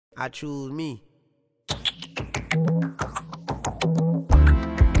I choose me.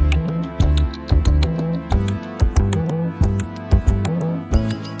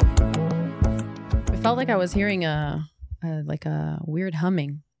 It felt like I was hearing a weird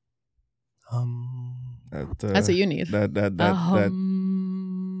humming. That's what you need. That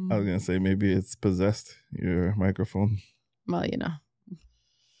I was gonna say maybe it's possessed, your microphone. Well, you know.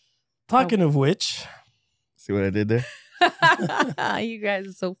 Talking of which, See what I did there? You guys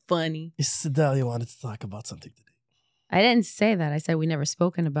are so funny. Sedalia wanted to talk about something today. I didn't say that. I said we never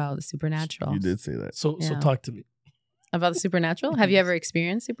spoken about the supernatural. You did say that. So Yeah. talk to me. About the supernatural? Have you ever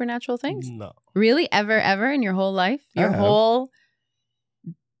experienced supernatural things? No. Really? Ever in your whole life? I Your have. whole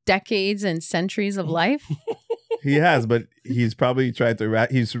decades and centuries of life? He has, but he's probably tried to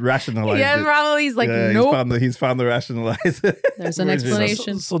he's rationalized Yeah, it. probably. He's like, Yeah, nope. He's found the rationalize. There's an version.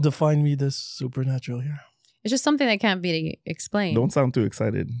 explanation. So define me this supernatural here. It's just something that can't be explained. Don't sound too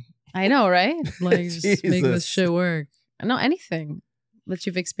excited. I know, right? Like, just make this Jesus. shit work. No, anything that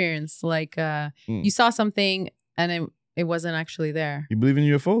you've experienced. Like, you saw something and it wasn't actually there. You believe in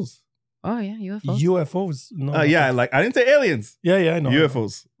UFOs? Oh, yeah, UFOs. UFOs. No. Yeah, like I didn't say aliens. Yeah, I know.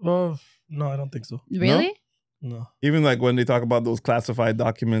 UFOs. Oh, no, I don't think so. Really? No. Even like when they talk about those classified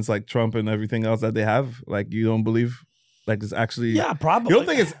documents like Trump and everything else that they have, like you don't believe like it's actually Yeah, probably. You don't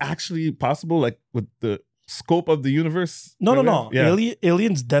think it's actually possible like with the scope of the universe? No. Yeah.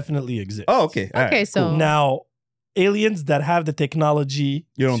 Aliens definitely exist. Oh, okay. All Okay, right, so cool. Now, aliens that have the technology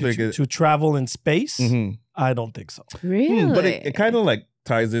You don't think it- to travel in space, Mhm. I don't think so. really? But it kind of like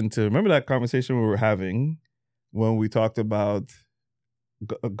ties into, remember that conversation we were having when we talked about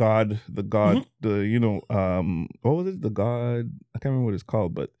God, Mm-hmm. what was it? The God, I can't remember what it's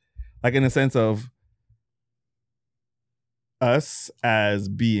called, but like in a sense of us as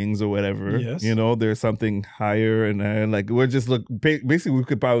beings or whatever, Yes. there's something higher and like we're just basically we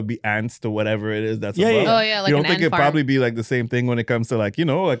could probably be ants to whatever it is that's Yeah, above. Oh, yeah, like you don't an think ant it'd farm. probably be like the same thing when it comes to like,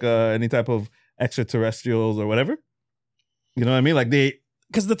 any type of extraterrestrials or whatever? You know what I mean? Like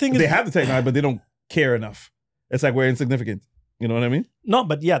Because the thing is, they have the technology, but they don't care enough. It's like we're insignificant. You know what I mean? no,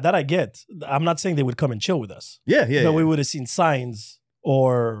 but yeah, that I get. I'm not saying they would come and chill with us. Yeah. But we would have seen signs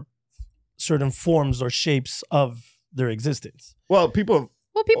or certain forms or shapes of their existence. Well, people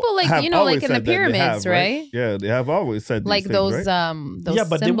like, have like always in the said that they pyramids, have, right? Yeah, they have always said these Like things, those right? those Yeah,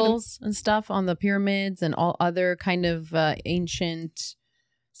 but they wouldn't- symbols and stuff on the pyramids and all other kind of ancient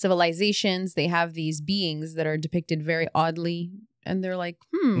civilizations. They have these beings that are depicted very oddly, and they're like,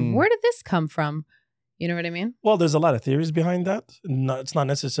 where did this come from? You know what I mean? Well, there's a lot of theories behind that. No, it's not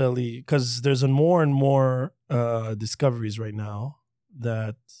necessarily because there's a more and more discoveries right now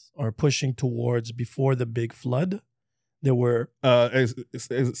that are pushing towards before the big flood. There were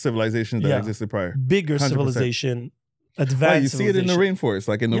Civilizations that Yeah. existed prior. bigger 100%. civilization, Right, advanced you see it in the civilization. rainforest.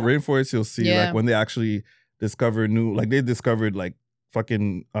 Like in the Yeah. rainforest, you'll see Yeah. like when they actually discover they discovered like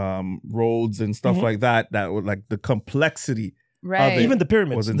fucking roads and stuff Mhm. like that. That would like the complexity. Right. it Even the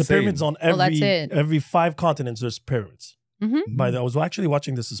pyramids. was The insane. pyramids on Well, that's it. every 5 continents. There's pyramids. Mhm. I was actually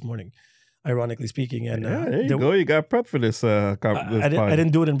watching this morning, ironically speaking, and Yeah, there you there- go. You got prep for this. I Pod. didn't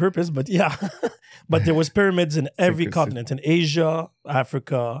do it on purpose, but yeah. But there was pyramids in every Secret- continent: in Asia,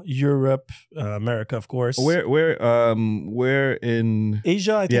 Africa, Europe, America, of course. Where in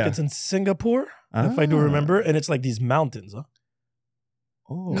Asia, I think Yeah. it's in Singapore, if I do remember, and it's like these mountains,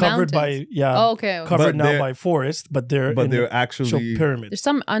 Oh. covered Mountains. by Oh, okay. covered But now they're- by forest, but they're actually actual pyramids. There's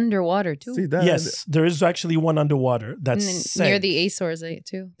some underwater too. see that. Yes, there is actually one underwater And that's then near sank. the Azores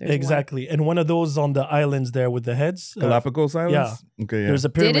too. There's one. Exactly, and one of those on the islands there with the heads. Galapagos Islands. Okay, yeah. There's a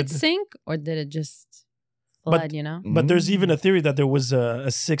Did pyramid. it sink or did it just But- flood? You know. But there's even a theory that there was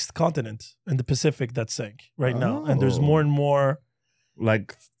a 6th continent in the Pacific that sank right now, and there's Oh. more and more.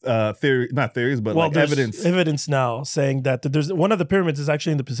 like not theories, but like there's evidence. now saying that there's one of the pyramids is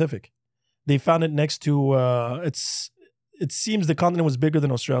actually in the Pacific. They found it next to it seems the continent was bigger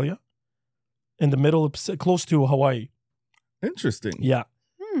than Australia, in the middle, close to Hawaii. Interesting. Yeah,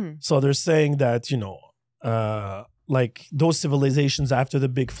 so they're saying that like those civilizations after the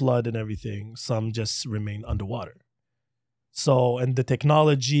big flood and everything, some just remain underwater. So, and the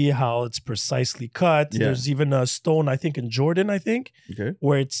technology, how it's precisely cut. Yeah. There's even a stone, I think, in Jordan, Okay.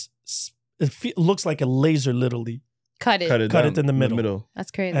 where it looks like a laser, literally. Cut it. Cut down it in the middle.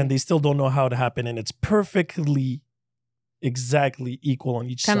 That's crazy. And they still don't know how it happened. And it's perfectly, exactly equal on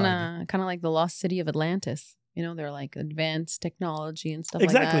each side. Kind of like the lost city of Atlantis. they're like advanced technology and stuff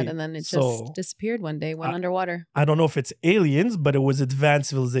Exactly. like that. And then it So, just disappeared one day, went underwater. I don't know if it's aliens, but it was advanced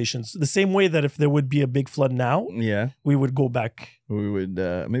civilizations. The same way that if there would be a big flood now, Yeah. we would go back. We would,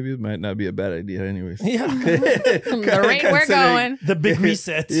 maybe it might not be a bad idea anyways. Yeah. The rate we're going. The big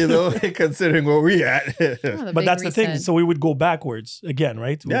reset. Considering where we at. Oh, But that's the thing. reset. So we would go backwards again,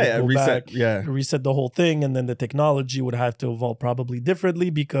 right? We would go reset. back, reset the whole thing, and then the technology would have to evolve probably differently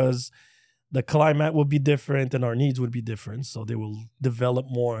because the climate will be different and our needs would be different. So they will develop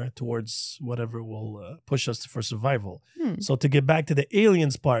more towards whatever will push us for survival. So to get back to the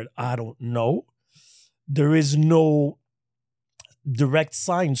aliens part, I don't know. There is no direct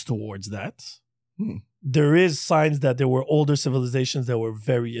signs towards that. There is signs that there were older civilizations that were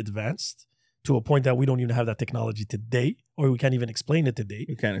very advanced to a point that we don't even have that technology today, or we can't even explain it today.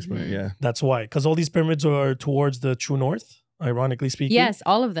 We can't explain it, yeah. That's why. Because all these pyramids are towards the true north, ironically speaking. Yes,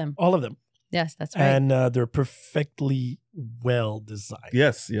 all of them. All of them. Yes, that's right. And they're perfectly well designed.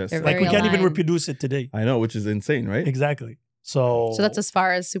 Yes. They're Like we very can't even aligned. reproduce it today. I know, which is insane, right? Exactly. So So that's as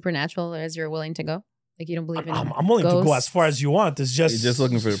far as supernatural as you're willing to go? Like you don't believe in I'm willing to go as far as ghosts? you want. It's just You're just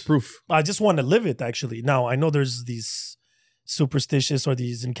looking for the proof. I just want to live it, actually. Now, I know there's these superstitious or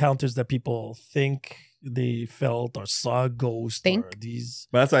these encounters that people think they felt or saw a ghost or these.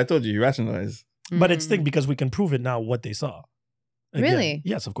 But that's what I told you. You rationalize. But it's thick because we can prove it now what they saw. Really?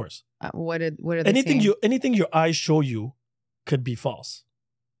 Yes, of course. What are they saying? Anything your eyes show you could be false.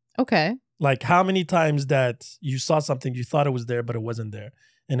 Okay. Like how many times that you saw something, you thought it was there, but it wasn't there.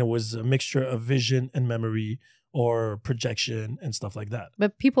 And it was a mixture of vision and memory or projection and stuff like that.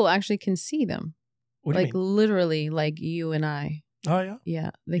 But people actually can see them. What do you Like mean? literally, like you and I. Oh, yeah.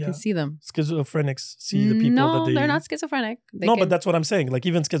 Yeah, they Yeah. can see them. Schizophrenics see the people no, that they... they're not schizophrenic. They No, can- but that's what I'm saying. Like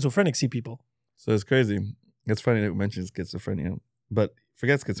even schizophrenics see people. So it's crazy. It's funny that you mentioned schizophrenia, but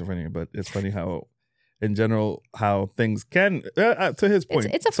forget schizophrenia. But it's funny how, in general, how things can, to his point,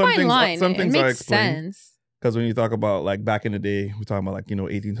 it's a some fine things, line. Some It things are makes explained. sense. Because when you talk about like back in the day, we're talking about like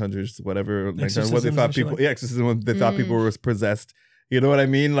 1800s, whatever, like what they Exorcisms thought and shit people, like- exorcism, when they thought people were possessed. You know what I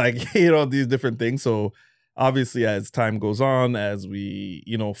mean? Like these different things. So obviously, as time goes on, as we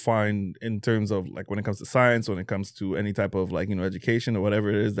find in terms of like when it comes to science, when it comes to any type of like education or whatever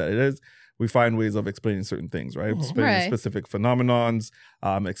it is that it is, we find ways of explaining certain things, right? Explaining Right. specific phenomenons,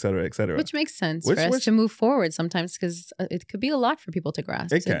 et cetera, et cetera. Which makes sense Which- for us which- to move forward sometimes because it could be a lot for people to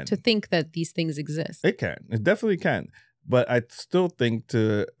grasp. It to, can. to think that these things exist. It can. It definitely can. But I still think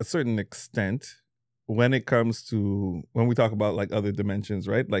to a certain extent, when it comes to when we talk about like other dimensions,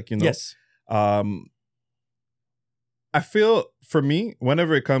 right? Like, Yes. I feel for me,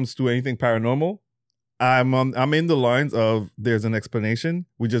 whenever it comes to anything paranormal, I'm in the lines of there's an explanation.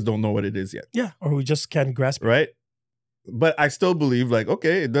 We just don't know what it is yet. Yeah. Or we just can't grasp it. Right? But I still believe like,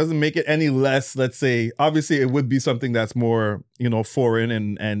 okay, it doesn't make it any less, let's say, obviously it would be something that's more, foreign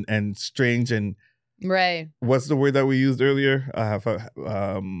and strange and Right. what's the word that we used earlier? I have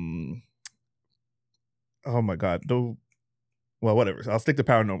oh my God. Well, whatever. I'll stick to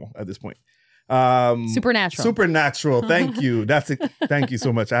paranormal at this point. Supernatural. Supernatural. Thank you. Thank you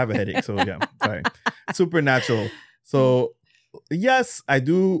so much. I have a headache. So yeah, sorry. Supernatural. So yes, I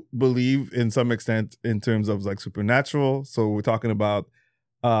do believe in some extent in terms of like supernatural. So we're talking about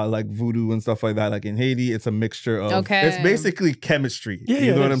like voodoo and stuff like that. Like in Haiti, it's a mixture of Okay. it's basically chemistry. Yeah, you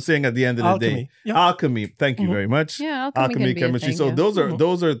yeah, know it what I'm is. saying at the end of the day. Alchemy. Yeah. Alchemy. Thank you Mhm. very much. Yeah, alchemy can be a chemistry. thing, So yeah.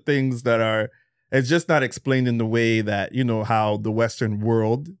 those are things that are it's just not explained in the way that, how the Western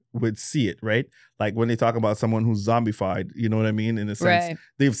world would see it, right? Like when they talk about someone who's zombified, you know what I mean? In a sense, Right.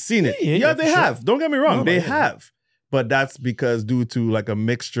 they've seen it. Yeah, Yeah, they for sure. have. Don't get me wrong. No, they yeah. have. But that's because due to like a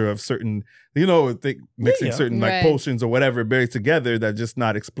mixture of certain, mixing yeah. certain like Right. potions or whatever buried together that just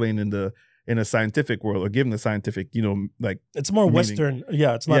not explained in a scientific world or given the scientific, like It's more meaning. Western.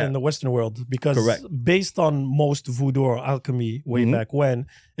 Yeah, it's not Yeah. in the Western world because Correct. based on most voodoo or alchemy way Mhm. back when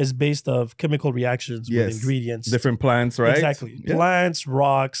is based of chemical reactions Yes. with ingredients. different plants, right? Exactly. Yeah. Plants,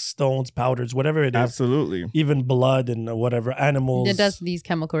 rocks, stones, powders, whatever it is. Absolutely. Even blood and whatever animals. It does these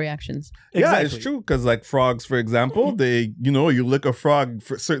chemical reactions. Yeah, Exactly. it's true because like frogs, for example, they you lick a frog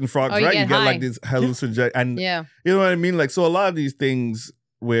for certain frogs, Oh, you right? get You get high. like these hallucinogens, and Yeah. you know what I mean. Like so, a lot of these things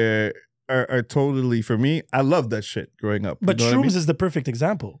where are totally for me. I love that shit growing up. But you know shrooms what I mean? is the perfect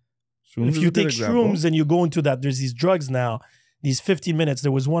example. Shrooms If is you a good take example. shrooms and you go into that, there's these drugs now, these 50 minutes.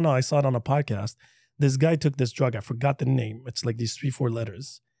 There was one, I saw it on a podcast. This guy took this drug. I forgot the name. It's like these 3-4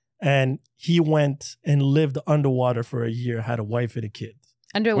 letters. And he went and lived underwater for a year, had a wife and a kid.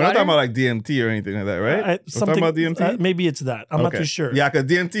 Underwater? We're not talking about like DMT or anything like that, right? We're talking about DMT? Maybe it's that. I'm not too sure. Yeah, because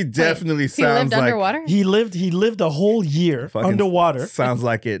DMT definitely he sounds lived like underwater? He lived a whole year fucking underwater. Sounds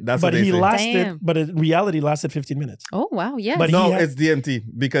like it. That's but what they he say. lasted. Damn. But in reality, lasted 15 minutes. Oh, wow. Yes. But No, he had- it's DMT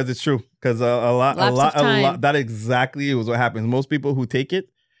because it's true. Because a lot, Lapse of time. that exactly was what happens. Most people who take it,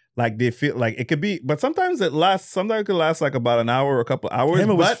 like they feel like it could be, but sometimes it could last like about an hour or a couple hours. Him,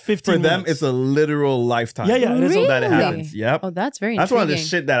 it was but 15 for them, minutes. it's a literal lifetime. Yeah, it is. Really? That it happens. Yep. Oh, that's very That's intriguing. one of the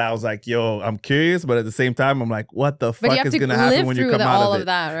shit that I was like, yo, I'm curious, but at the same time, I'm like, what the But you fuck have is to gonna happen live when you through come out all of of it?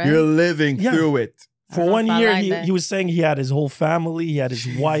 that, right? You're living Yeah. through it. I For don't know 1 if I year, like that. he was saying he had his whole family. He had his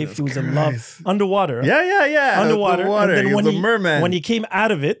wife. He was in love. Christ. Underwater. Yeah. Underwater. And then And then when when a merman. When he came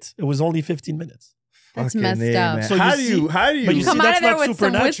out of it, it was only 15 minutes. That's Fucking messed A, up. man. So how you do you? How do you? But you Come see, out that's of there not with some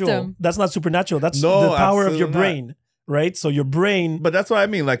supernatural. wisdom. That's not supernatural. That's No, the power of your absolutely not. brain, right? So your brain But that's what I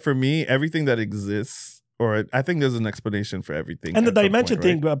mean. Like for me, everything that exists, or I think there's an explanation for everything. and the at some dimension point,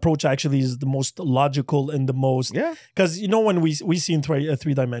 right? thing approach actually is the most logical and the most Yeah. because when we see in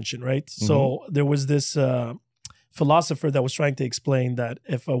three dimension, right? So Mm-hmm. there was this philosopher that was trying to explain that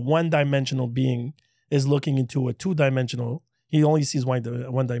if a one-dimensional being is looking into a two-dimensional, he only sees one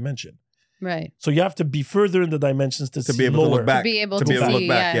dimension. Right. So you have to be further in the dimensions to see be able to lower. look back. To be able To to, be able to see, look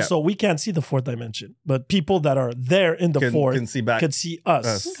back, yeah. So we can't see the fourth dimension, but people that are there in the fourth Can see back. could see us.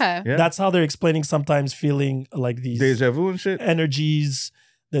 Us. Okay. Yeah. That's how they're explaining sometimes feeling like these Deja vu and shit. energies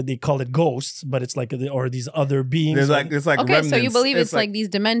that they call it ghosts, but it's like or these other beings. There's like it's like Okay, so you remnants. believe it's like these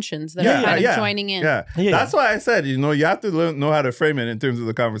dimensions that Yeah, are kind of yeah, joining in. Yeah. Yeah. That's why I said, you know how to know how to frame it in terms of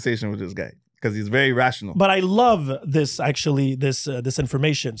the conversation with this guy because he's very rational. But I love this actually this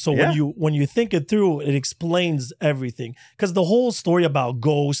information. So Yeah. when you think it through, it explains everything. Because the whole story about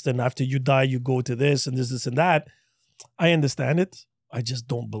ghosts and after you die you go to this and this and that, I understand it. I just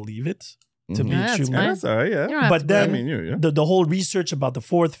don't believe it to be Yeah, that's true. fine. Yeah, that's all right. Yeah. You don't have But to then- believe it. yeah. The whole research about the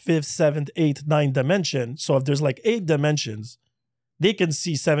fourth, fifth, seventh, eighth, ninth dimension. So if there's like 8 dimensions, they can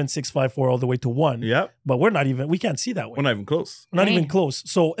see 7, 6, 5, 4 all the way to 1. Yep. But we can't see that way. We're not even close. Not even Dang. close.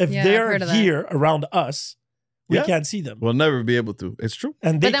 So if Yeah, I've they're heard of that. here around us, we Yeah. can't see them. We'll never be able to. It's true.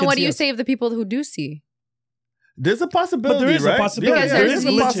 And they But then can what do see you us. say of the people who do see? There's a possibility, But there is a right? possibility. Because Yeah, there's there is a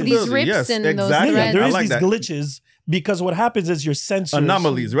these possibility. rips Yes, in those exactly. Yeah, there I is like these that. glitches because what happens is your sensors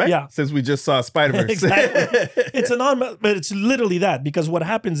Anomalies, right? Yeah. Since we just saw Spider-Verse. Exactly. It's an anomaly, but it's literally that because what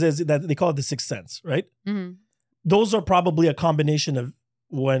happens is that they call it the sixth sense, right? Mhm. Those are probably a combination of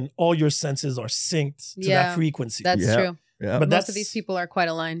when all your senses are synced to Yeah, that frequency. That's Yeah. true. Yeah. But Most that's of these people are quite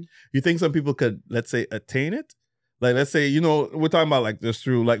aligned. You think some people could, let's say, attain it? Like, let's say, we're talking about like just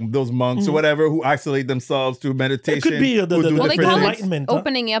through like those monks or Mhm. whatever who isolate themselves through meditation. It could be the who do Well, they different call things. it enlightenment. huh?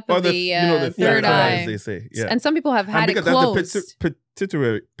 opening up Or of the, the third eye, eye. as they say. Yeah. And some people have had it because that's closed. the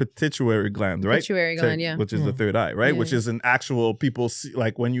pituitary gland, right? Pituitary gland, yeah. Which is the third eye, right? Yeah, Which yeah. is an actual people see,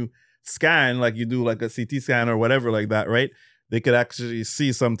 like when you scan, like you do like a CT scan or whatever like that, right? They could actually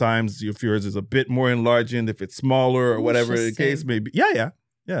see sometimes if yours is a bit more enlarged, if it's smaller or whatever the case Interesting. may be. Yeah.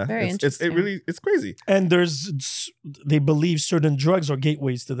 Very It's it's crazy. And they believe certain drugs are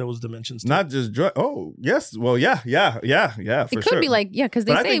gateways to those dimensions. Too. Not just drug. Oh, yes. Well, yeah. For It could sure. be like, yeah, because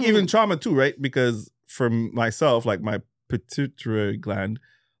they But I say think even trauma too, right? Because for myself, like my pituitary gland,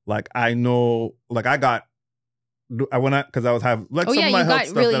 like I know, like I went out because I was having like oh some yeah, of my you health got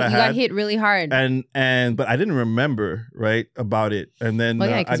stuff really, that I you had, got hit really hard. but I didn't remember right about it, and then Well,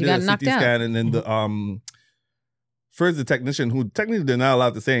 yeah, I 'cause you did got a knocked CT out. scan, and then first the technician who technically they're not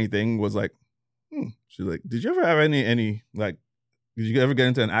allowed to say anything was like, she's like, did you ever have any like, did you ever get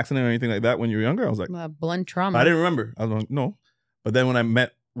into an accident or anything like that when you were younger? I was like, Blunt trauma. I didn't remember. I was like, no. But then when I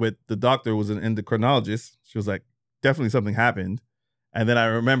met with the doctor, who was an endocrinologist, she was like, definitely something happened. And then I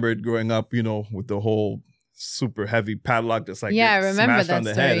remembered growing up, with the whole super heavy padlock that's like Yeah, I gets remember smashed that on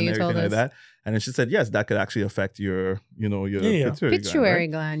the story head and you everything told like us. that. And then she said, yes, that could actually affect your, your Yeah. pituitary Pituitary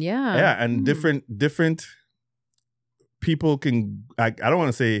gland. gland, yeah. Right? Yeah, and Hmm. different people can, I don't want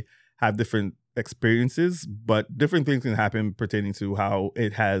to say have different experiences, but different things can happen pertaining to how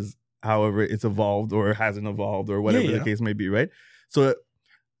it has, however it's evolved or hasn't evolved or whatever Yeah. the case may be, right? So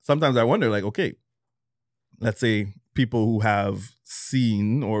sometimes I wonder, like, okay, let's say people who have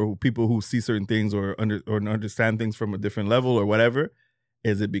seen or people who see certain things or understand things from a different level or whatever,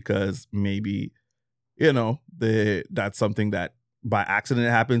 is it because maybe, that's something that by accident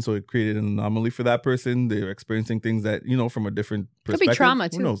happened, so it created an anomaly for that person. They're experiencing things that, from a different Could be perspective. trauma,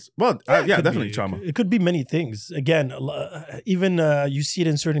 Who too. knows? Well, it yeah, could definitely be. trauma. It could be many things. Again, even you see it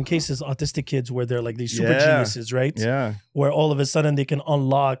in certain cases, autistic kids where they're like these super Yeah. geniuses, right? Yeah. Where all of a sudden they can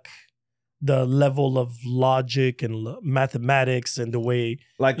unlock the level of logic and mathematics and the way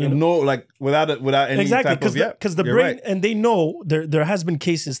Like without any exactly type of because the brain right. and they know there has been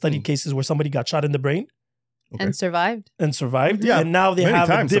studied cases where somebody got shot in the brain And survived. Yeah, and now they many have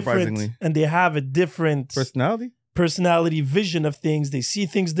times, a different surprisingly. and they have a different personality. vision of things. They see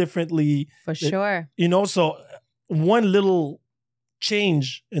things differently. For sure. So one little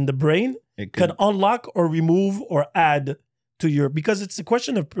change in the brain It can unlock or remove or add to your, because it's a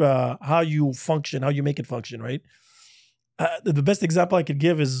question of how you function, how you make it function, right? The best example I could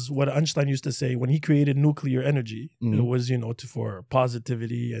give is what Einstein used to say when he created nuclear energy. It was, for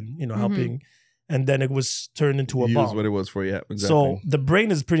positivity and, helping. And then it was turned into a bomb. Use what it was for, yeah, exactly. So the brain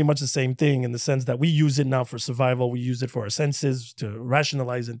is pretty much the same thing in the sense that we use it now for survival. We use it for our senses to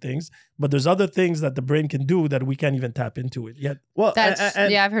rationalize and things. But there's other things that the brain can do that we can't even tap into it yet. Well,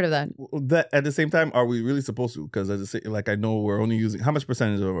 yeah, I've heard of that. That at the same time, are we really supposed to? Because I know we're only using how much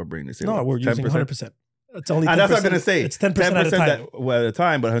percentage of our brain? They say we're using 100%. It's only 10%. And that's what I'm going to say. It's 10% at a time. At a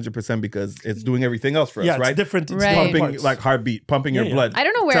time, but 100% because it's doing everything else for us, right? It's different. It's pumping, like heartbeat, pumping your blood. I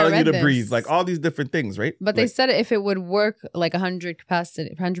don't know where telling I read you to this. breathe, like all these different things, right? But they said if it would work like 100%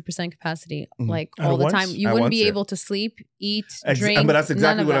 capacity, like all the time, you wouldn't be able to sleep, eat, drink. But that's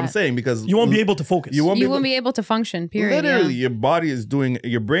exactly what I'm saying because you won't be able to focus. You won't be able to function. Period. Literally, your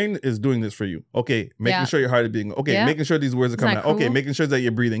brain is doing this for you. Okay, making sure your heart is beating. Okay, making sure these words are coming out. Okay, making sure that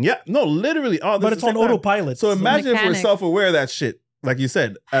you're breathing. Yeah, no, literally all this. But it's on autopilot. So imagine if we're self-aware of that shit, like you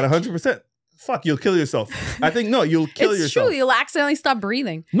said, at 100%. Fuck, you'll kill yourself. I think you'll kill yourself. It's true. You'll accidentally stop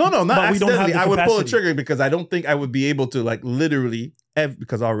breathing. No, not but accidentally. I would pull a trigger because I don't think I would be able to literally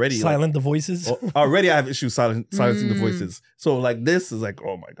because already silent the voices. Already I have issues silencing the voices. So this is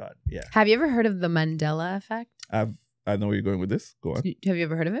oh my god, yeah. Have you ever heard of the Mandela effect? I know where you're going with this. Go on. Have you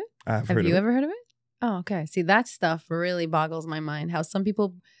ever heard of it? Have you ever heard of it? Oh, okay. See, that stuff really boggles my mind. How some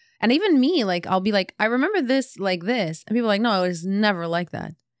people, and even me, I'll be like, I remember this like this, and people are like, no, it was never like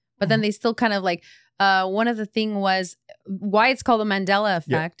that. But then they still kind of one of the thing was why it's called the Mandela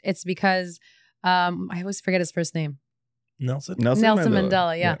effect. It's because I always forget his first name. Nelson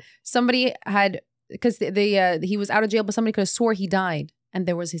Mandela. Yeah. Somebody had, because he was out of jail, but somebody could have swore he died. And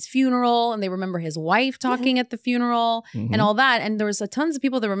there was his funeral, and they remember his wife talking at the funeral and all that. And there was tons of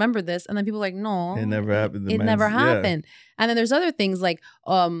people that remember this. And then people are like, no, it never happened. It never happened. And then there's other things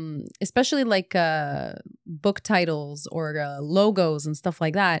especially book titles or logos and stuff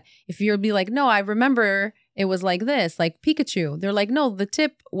like that. If you'll be like, no, I remember it was like this, like Pikachu. They're like, no, the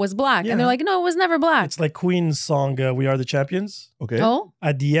tip was black. And they're like, no, it was never black. It's like Queen's song, We Are the Champions. Okay. Oh?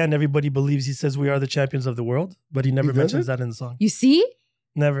 At the end, everybody believes he says we are the champions of the world, but he never mentions that in the song. You see?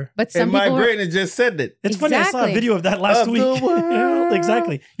 Never. But some in my brain, it just said that. It's funny, I saw a video of that last week.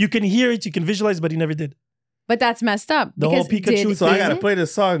 Exactly. You can hear it, you can visualize, but he never did. But that's messed up. The whole Pikachu So I got to play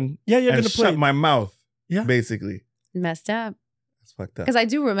this song. Yeah, you're going to play shut my mouth. Yeah. Basically. Messed up. That's fucked up. Because I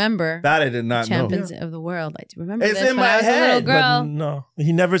do remember. That I did not know. Champions of the World. I do remember it's this in when my I was head, a little girl. But no,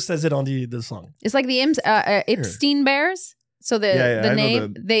 he never says it on the song. It's like the Epstein Bears. So the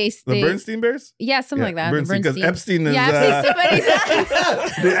name the Bernstein Bears? Yeah, something like that. Bernstein, because Epstein is somebody's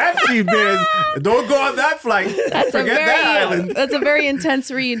the Epstein Bears. Don't go on that flight. Forget that island. That's a very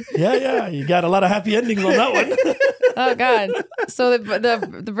intense read. Yeah, you got a lot of happy endings on that one. Oh God! So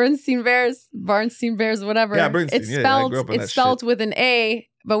the Bernstein Bears, whatever. Yeah, Bernstein. It's spelled with an A.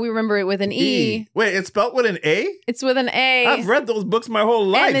 But we remember it with an E. Wait, it's spelled with an A? It's with an A. I've read those books my whole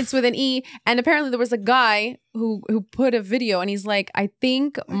life. And it's with an E. And apparently there was a guy who put a video and he's like, I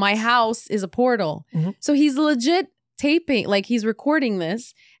think my house is a portal. Mm-hmm. So he's legit taping, he's recording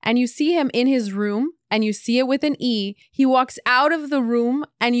this. And you see him in his room and you see it with an E. He walks out of the room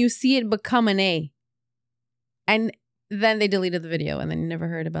and you see it become an A. And then they deleted the video, and then you never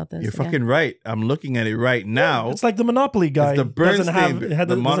heard about this. You're fucking right. I'm looking at it right now. It's like the Monopoly guy. It's the Bernstein,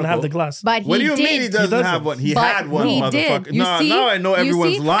 doesn't have the glass. But what do you mean he doesn't have one? He had one, motherfucker. Now I know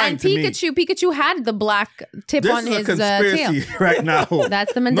everyone's lying to me. Pikachu had the black tip on his tail. This is a conspiracy right now.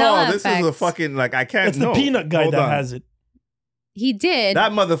 That's the Mandela effect. No, this is a fucking, I can't. It's the peanut guy that has it. He did.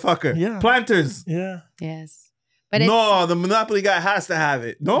 That motherfucker. Yeah. Planters. Yeah. Yes. But no, the Monopoly guy has to have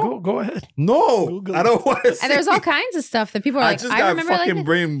it. No, go ahead. No, Google. I don't want to. And there's all kinds of stuff that people are like. I remember fucking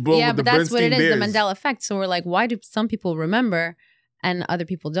brain blown. Yeah, but that's what it is. Bears. The Mandela effect. So we're like, why do some people remember and other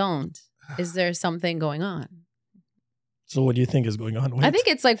people don't? Is there something going on? So what do you think is going on? I think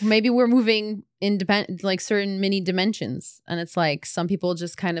it's maybe we're moving independent, certain mini dimensions, and it's some people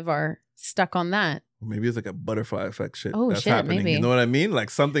just kind of are stuck on that. Maybe it's a butterfly effect shit. Oh, that's shit, happening. maybe. You know what I mean?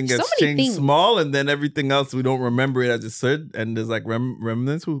 Something gets changed small, and then everything else we don't remember it as it should, and there's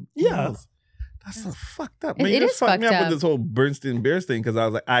remnants. Who knows? That's so fucked up. It You just is fucked me fucked up up. with this whole Bernstein Bears thing because I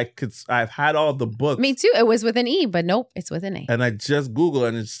was like, I've had all the books. Me too. It was with an E, but nope, it's with an A. And I just Googled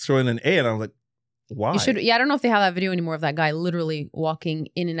and it's showing an A, and I was like, why? You should. Yeah, I don't know if they have that video anymore of that guy literally walking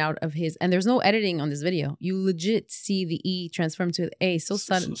in and out of his. And there's no editing on this video. You legit see the E transform to A so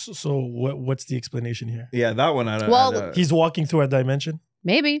sudden. So what's the explanation here? Yeah, that one. Well, He's walking through a dimension.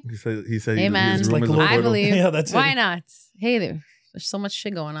 Maybe. He said Hey, man. his room Like is a Lord- I portal. believe. Yeah, that's Why it. not? Hey, there's so much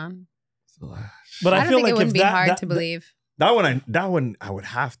shit going on. But I don't feel think like it wouldn't if be that- hard that- to believe. That one I would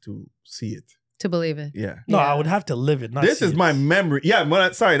have to see it. To believe it. Yeah. No, Yeah. I would have to live it. Not This see is it. my memory. Yeah,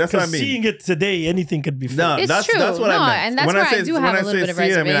 sorry, that's what I Because mean. seeing it today, anything could be fake. No, It's that's true. what No, I meant. and that's when where I say, I do when have I a little say bit of see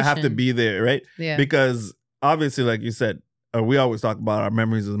it, I mean I have to reservation. be there, right? Yeah. Because obviously, like you said, we always talk about our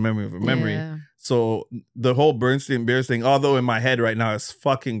memories as a memory of a memory. Yeah. So the whole Bernstein Bears thing, although in my head right now it's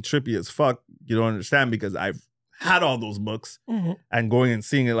fucking trippy as fuck, you don't understand because I've had all those books Mhm. and going and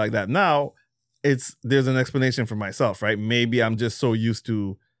seeing it like that now, there's an explanation for myself, right? Maybe I'm just so used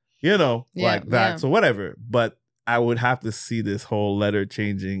to, like that. Yeah. So whatever. But I would have to see this whole letter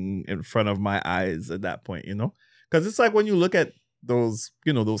changing in front of my eyes at that point, Because it's like when you look at those,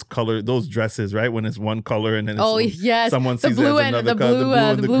 those dresses, right? When it's one color and then it's Oh yes, someone the sees blue it as and another the color, blue, the blue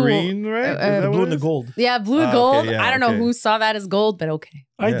and the the blue- green, right? Is that The what blue it and the is? gold. yeah, blue Okay, gold. yeah, I don't know okay. who saw that as gold, but okay.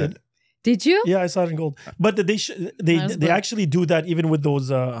 I Yeah. did. Did you? Yeah, I saw it in gold. But they That's they good. actually do that even with those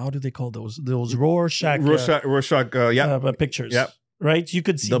how do they call those Rorschach Rorschach, yeah. pictures. Yep. Right? You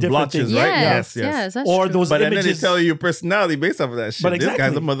could see The different blotches, things. right? Yes, Yes. that's Or true. those But then they images- tell you your personality based off of that shit. But This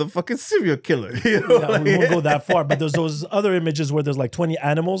guy's a exactly. motherfucking serial killer. Yeah, we won't go that far. But there's those other images where there's like 20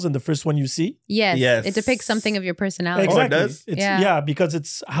 animals and the first one you see. Yes, Yes. it depicts something of your personality. Oh, it Exactly. does? It's, Yeah. because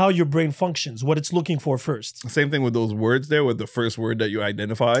it's how your brain functions, what it's looking for first. Same thing with those words there, with the first word that you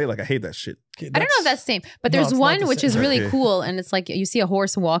identify. Like, I hate that shit. Okay, I don't know if that's the same, but No, there's it's not one the which same. is really Okay. cool, and it's like you see a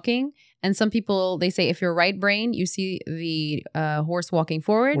horse walking, and some people they say if you're right brain, you see the horse walking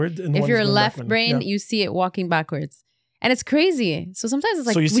forward. Word and If one you're is going left backward. brain, Yeah. you see it walking backwards, and it's crazy. So sometimes it's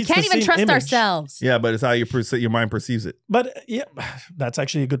like So you see we it's can't the even same trust image. ourselves. Yeah, but it's how your mind perceives it. But yeah, that's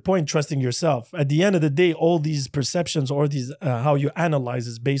actually a good point. Trusting yourself. At the end of the day, all these perceptions or these how you analyze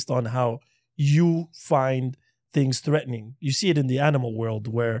is based on how you find things threatening. You see it in the animal world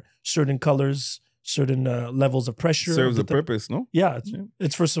where certain colors, certain levels of pressure Serves a the- purpose, no? Yeah,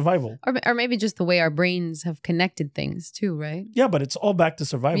 it's for survival. Or maybe just the way our brains have connected things too, right? Yeah, but it's all back to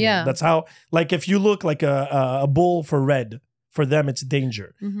survival. Yeah. That's how. Like if you look like a bull for red, for them it's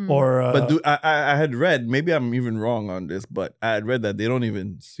danger. Mhm. Or But I had read, maybe I'm even wrong on this, but I had read that they don't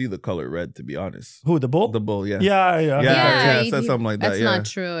even see the color red, to be honest. who the bull? The bull, yeah. Yeah, yeah. Yeah, he- it said something like that, That's yeah. not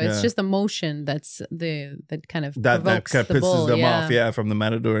true. It's Yeah. just emotion that kind of That provokes kind of the pisses bull. them yeah. off, yeah, from the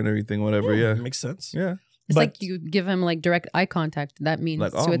matador and everything, whatever, yeah. Makes sense. Yeah. It's But- like you give him like direct eye contact. That means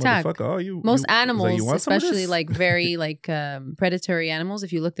Like, to oh, attack. motherfucker, oh, you. Most you, it's animals, like, you want some of especially this? like very like predatory animals,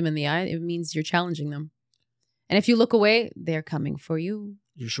 if you look them in the eye, it means you're challenging them. And if you look away, they're coming for you.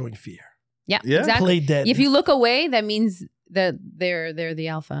 You're showing fear. Yeah, Yeah. exactly. Play dead. If you look away, that means that they're the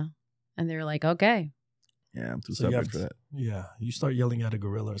alpha, and they're like, okay, Yeah, I'm too So you stubborn have for to- that. Yeah, you start yelling at a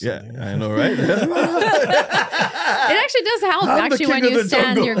gorilla or Yeah, something. I know, right? it actually does help. I'm the Actually, when king of you the stand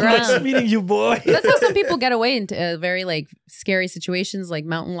jungle. your Nice ground. meeting you, boy. That's how some people get away into very like scary situations, like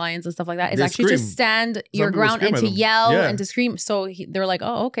mountain lions and stuff like that. Is They actually just scream. stand your people ground scream and at to them. yell Yeah. and to scream. So they're like,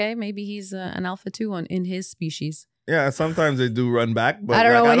 oh, okay, maybe he's an alpha too in his species. Yeah, sometimes they do run back, but I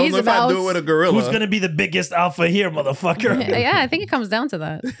don't know what I don't he's know if I do about. it with a gorilla. Who's gonna be the biggest alpha here, motherfucker? Yeah, I think it comes down to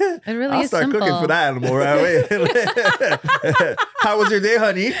that. It really I'll is start simple. cooking for that animal right away. How was your day,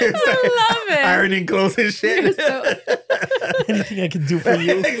 honey? I love it. Ironing clothes and shit. You're so- Anything I can do for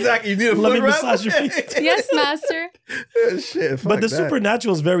you. Exactly. You need a Let me foot rub? massage your feet. yes, master. Shit, fuck But the that.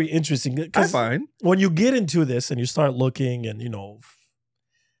 supernatural is very interesting I because find. when you get into this and you start looking and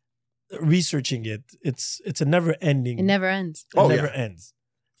researching it, it's a never ending. It never ends. Oh, never yeah. ends.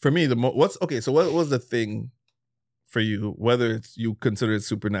 For me, what's okay, so what was the thing for you, whether it's you consider it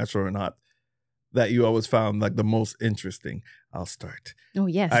supernatural or not, that you always found like the most interesting? I'll start. Oh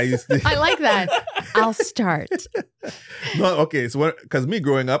yes, I used to I like that. I'll start. No, okay, so because me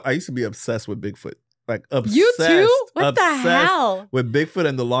growing up, I used to be obsessed with Bigfoot. Like obsessed. You too? What the obsessed hell? With Bigfoot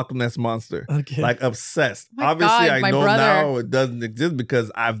and the Loch Ness monster. Okay. Like obsessed. My Obviously, God, I my know brother. now it doesn't exist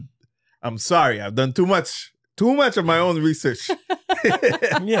because I'm sorry, I've done too much of my own research.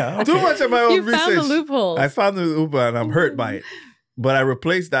 Yeah. Okay. Too much of my own You research. found the loophole. I found the loophole and I'm hurt by it. But I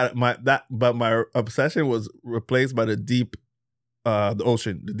replaced but my obsession was replaced by the deep, the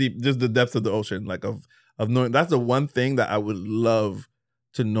ocean, just the depths of the ocean, like of knowing. That's the one thing that I would love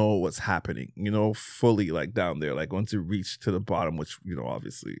to know what's happening, fully like down there. Like once you reach to the bottom, which,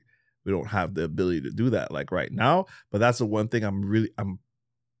 obviously we don't have the ability to do that like right now. But that's the one thing I'm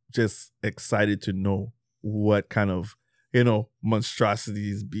just excited to know what kind of,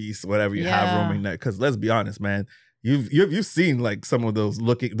 monstrosities, beasts, whatever you have roaming that. Because let's be honest, man, you've seen like some of those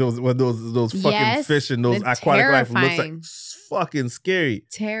those fucking fish and those aquatic life looks like fucking scary,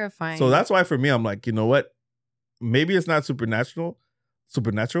 terrifying. So that's why for me, I'm like, you know what? Maybe it's not supernatural,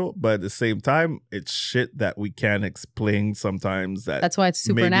 but at the same time, it's shit that we can't explain sometimes. That's why it's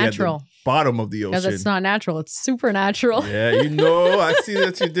supernatural. Maybe at the bottom of the ocean. Because it's not natural, it's supernatural. Yeah, I see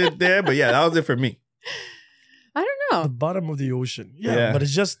what you did there. But yeah, that was it for me. I don't know. The bottom of the ocean. Yeah, but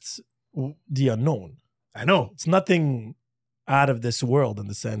it's just the unknown. I know. It's nothing out of this world in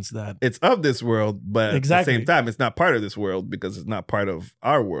the sense that... It's of this world, but at the same time, it's not part of this world because it's not part of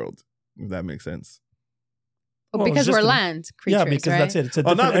our world, if that makes sense. Well, because we're land creatures, yeah, because that's it. It's a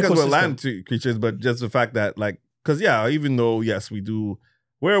not because ecosystem. we're land creatures, but just the fact that, like, because even though yes,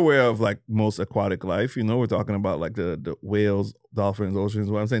 we're aware of like most aquatic life. We're talking about like the whales, dolphins, oceans.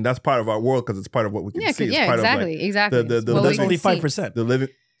 What I'm saying, that's part of our world because it's part of what we can see. It's part exactly, of, like, exactly. But that's only 5%. The living.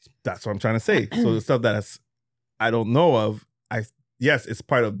 That's what I'm trying to say. So the stuff that I don't know of, yes, it's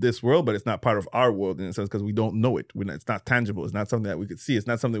part of this world, but it's not part of our world in a sense because we don't know it. It's not tangible. It's not something that we could see. It's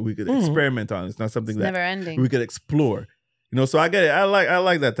not something we could experiment on. It's not something that never ending. We could explore. So I get it. I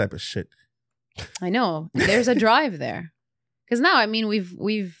like that type of shit. I know. There's a drive there. Because now, I mean,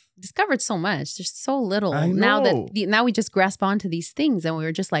 we've discovered so much. There's so little. I know. Now we just grasp onto these things and we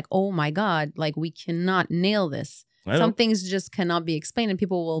were just like, oh my God, like we cannot nail this. Some things just cannot be explained, and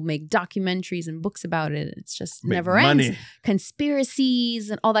people will make documentaries and books about it. It's just never ends. Conspiracies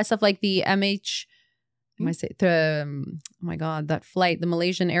and all that stuff, like the oh my God, that flight, the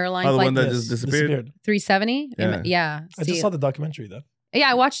Malaysian airline flight. The one that just disappeared. 370? Yeah. I just saw the documentary though. Yeah,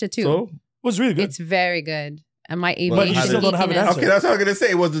 I watched it too. So? It was really good. It's very good. And my ABA. But you still don't have an answer. Okay, that's what I was gonna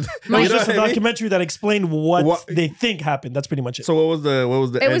say. It was just a documentary that explained what they think happened. That's pretty much it. So what was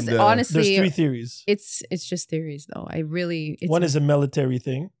the it end? Was honestly, there's 3 theories. It's just theories though. One is a military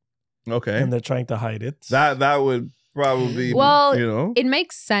thing. Okay. And they're trying to hide it. That would probably it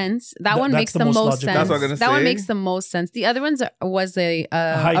makes sense. That one makes the most sense. That's what I'm gonna say. That one makes the most sense. The other ones was a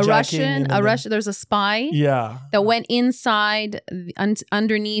Russian. There's a spy. Yeah. That went inside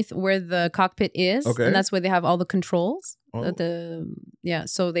underneath where the cockpit is, and that's where they have all the controls.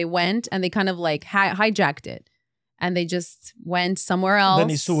 So they went and they kind of like hijacked it, and they just went somewhere else. Then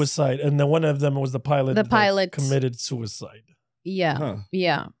he suicide, and then one of them was the pilot. The pilot committed suicide. Yeah,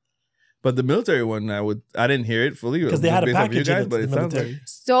 yeah. But the military one, I didn't hear it fully because they had a package in the military.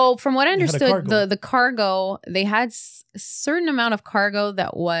 So from what I understood, the cargo, they had a certain amount of cargo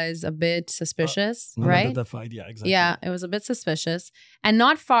that was a bit suspicious, right? Unidentified, yeah, exactly. Yeah, it was a bit suspicious. And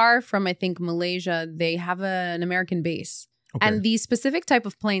not far from, I think, Malaysia, they have an American base. Okay. And these specific type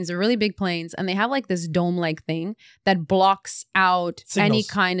of planes are really big planes, and they have like this dome-like thing that blocks out any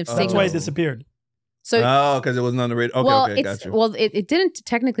kind of signal. That's why it disappeared. So, because it wasn't on the radar. Okay, gotcha. Well, it didn't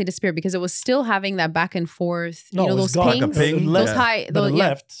technically disappear because it was still having that back and forth. No, those gone. pings, like a ping. those high. Those,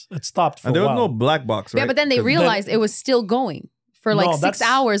 left. It stopped for and there a was while. no black box, right? Yeah, but then they realized it was still going for like 6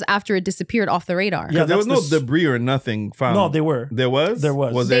 hours after it disappeared off the radar. Yeah, there was no debris or nothing found. No, there were. There was. There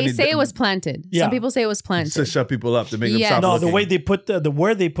was. They say it was planted. Yeah. Some people say it was planted to shut people up to make them stop. No, looking. the way they put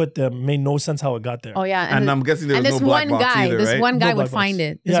where they put them made no sense how it got there. Oh yeah, and I'm guessing there was no black box either, right? This one guy would find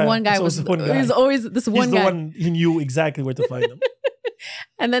it. This one guy was always this one guy. He's the one who knew exactly where to find them.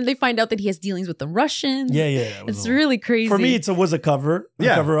 And then they find out that he has dealings with the Russians. Yeah. It's really crazy. For me, it was a cover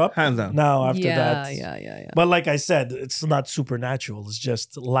up. Hands down. Now after that. Yeah. But like I said, it's not supernatural. It's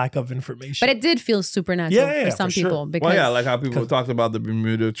just lack of information. But it did feel supernatural for some people. Because like how people talked about the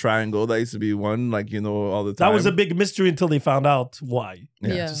Bermuda Triangle. That used to be one, like, all the time. That was a big mystery until they found out why.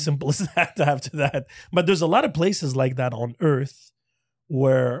 Yeah. It's as simple as that after that. But there's a lot of places like that on Earth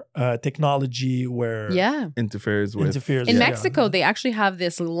where technology interferes with. In Mexico, they actually have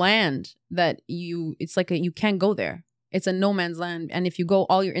this land that it's like you can't go there. It's a no man's land, and if you go,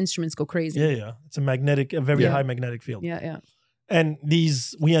 all your instruments go crazy. Yeah. It's a very high magnetic field. Yeah. And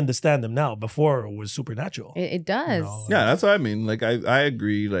these, we understand them now. Before it was supernatural. It does. Yeah, that's what I mean. Like I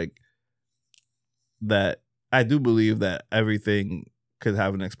agree. Like that, I do believe that everything could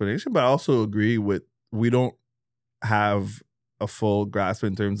have an explanation, but I also agree with we don't have a full grasp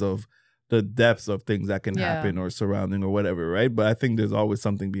in terms of the depths of things that can happen or surrounding or whatever, right? But I think there's always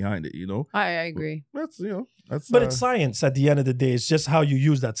something behind it, I agree. That's but it's science at the end of the day. It's just how you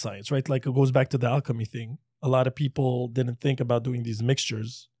use that science, right? Like it goes back to the alchemy thing. A lot of people didn't think about doing these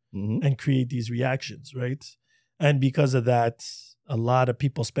mixtures and create these reactions, right? And because of that, a lot of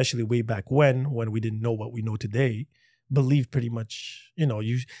people, especially way back when we didn't know what we know today, believe pretty much,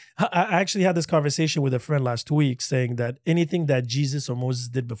 I actually had this conversation with a friend last week saying that anything that Jesus or Moses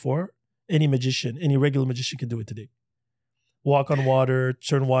did before, any regular magician can do it today. Walk on water,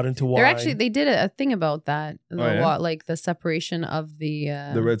 turn water into wine. They did a thing about that. yeah? Like the separation of the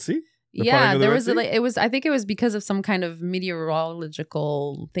Red Sea? I think it was because of some kind of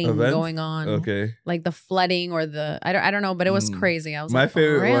meteorological thing Event? going on. Okay. Like the flooding or I don't know, but it was crazy. I was my like,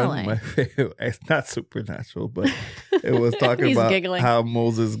 favorite really? one, my favorite, it's not supernatural, but it was talking He's about giggling. how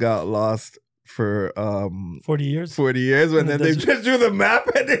Moses got lost for 40 years. 40 years when In the then they desert. just drew the map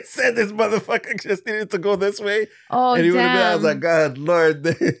and they said this motherfucker just needed to go this way. Oh, And he would have been, I was damn. like, God, Lord,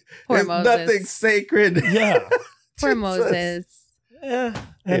 there's Moses. nothing sacred. Yeah. Poor Jesus. Moses. Yeah.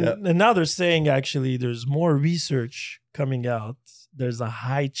 And now they're saying actually there's more research coming out. There's a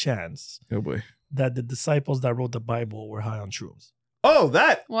high chance Oh boy. that the disciples that wrote the Bible were high on shrooms. Oh,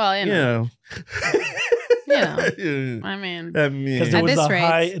 that. Well, You know. I mean, Because At there was this a rate.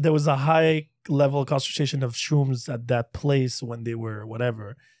 high level concentration of shrooms at that place when they were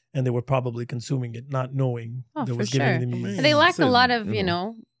whatever, and they were probably consuming it, not knowing Oh, that for was giving sure. them Amazing. and they lacked a lot Listen, of, you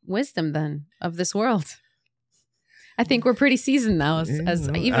know. wisdom then of this world. I think we're pretty seasoned now as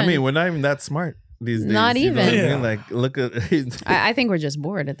even. I mean, we're not even that smart these days. Not you know what I even. mean? Like, look at. I think we're just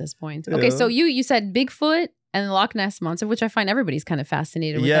bored at this point. Okay, Yeah. so you said Bigfoot and the Loch Ness Monster, which I find everybody's kind of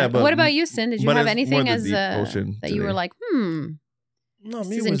fascinated with. Yeah, that. but- what about you, Sin? Did you but have it's anything more as the deep ocean that you were today. like, No, this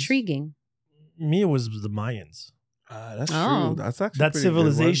me is was intriguing? me it was the Mayans. That's Oh. true. That's actually That a pretty good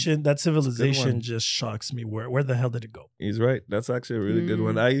one. civilization one. just shocks me. Where the hell did it go? He's right. That's actually a really good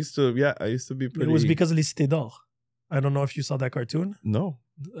one. I used to be pretty. It was because of Les Cités d'Or. I don't know if you saw that cartoon. No.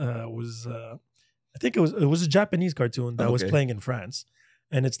 I think it was a Japanese cartoon that was Okay. playing in France,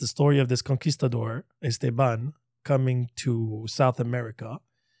 and it's the story of this conquistador Esteban coming to South America.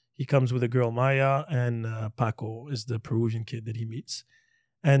 He comes with a girl Maya, and Paco is the Peruvian kid that he meets,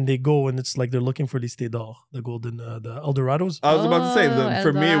 and they go and it's like they're looking for Les Cités d'Or, the golden, the El Dorados. I was about to say Oh,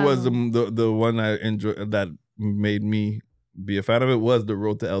 for me it was Eldorado. the one I enjoyed that made me be a fan of it was The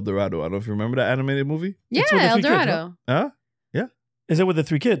Road to El Dorado. I don't know if you remember that animated movie. Yeah, It's with the El three kids, Dorado. Huh? Is it with the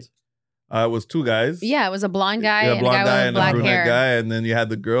three kids? It was two guys. Yeah, it was a blonde guy Yeah, and a blonde guy guy with and a black brunette hair. guy, and then you had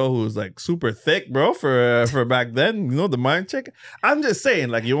the girl who was like super thick, bro, for back then. You know, the mind chick. I'm just saying,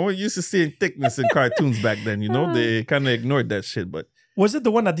 like you weren't used to seeing thickness in cartoons back then. You know, they kind of ignored that shit. But Was it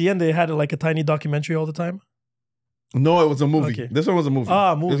the one at the end they had like a tiny documentary all the time? no, it was a movie. Okay. This one was a movie.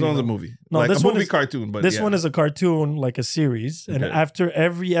 Movie. This one was a no. movie. No, like this a one movie is- cartoon. But This yeah. one is a cartoon, like a series, and Okay. after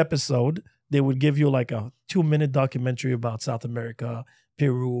every episode, they would give you like a 2-minute documentary about South America,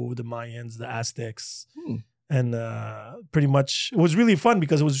 Peru, the Mayans, the Aztecs, and pretty much it was really fun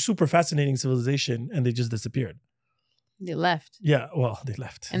because it was a super fascinating civilization, and they just disappeared. They left, Yeah, well, they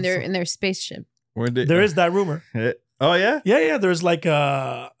left, and they're in their spaceship. Weren't they- there is that rumor. Oh yeah. Yeah. There's like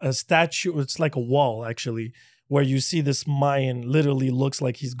a statue. It's like a wall actually, where you see this Mayan literally looks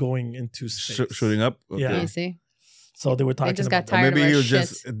like he's going into space. Shooting up. Yeah. You see, So they were talking just about got that. tired. Maybe of he our was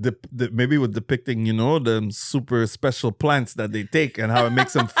shit. just maybe he was depicting, you know, the super special plants that they take and how it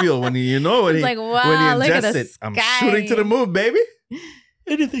makes him feel when he, you know, when It's he like, wow, when he look at ingests the it. I'm sky. shooting to the moon, baby.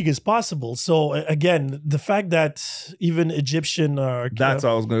 Anything is possible. So again, the fact that even Egyptian That's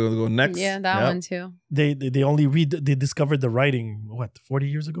how I was going to go next. Yeah, that Yep. one too. they only they discovered the writing 40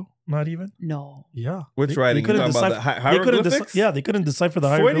 years ago? Not even. No. Yeah. Which They- writing? They couldn't You talking decipher. about the They couldn't hieroglyphics? they couldn't decipher the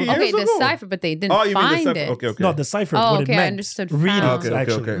 40 hieroglyphics. years Okay, ago? decipher, but they didn't Oh, you mean find decipher? it. Okay, okay. No, decipher Oh, what okay, it I meant. understood Read found. it, Okay,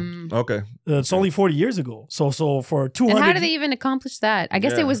 actually. okay. Mm. Okay. It's only 40 years ago. So for 200 And how did they even accomplish that? I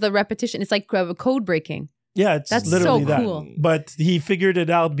guess Yeah. it was the repetition. It's like code breaking. Yeah, it's That's literally so that. cool. But he figured it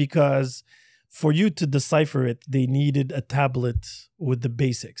out because for you to decipher it, they needed a tablet with the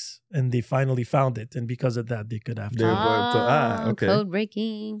basics, and they finally found it. And because of that, they could have. They were going to- okay. Code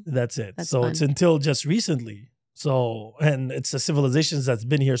breaking. That's it. That's so fun. it's until just recently. So and it's a civilization that's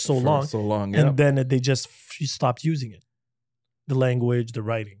been here so For long, so long. Yeah. and then they just stopped using it, the language, the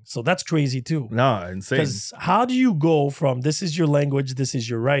writing. So that's crazy too. No, insane. Because how do you go from this is your language, this is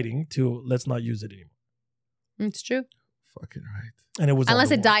your writing to let's not use it anymore? It's true. Fucking right. And it was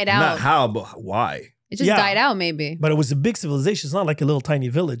Unless it underwater. died out. Not how, but why? It just Yeah. died out, maybe. But it was a big civilization. It's not like a little tiny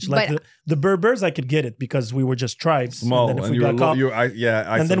village. Like But- the Berbers, I could get it because we were just tribes. Small. And then if And we you were, got col-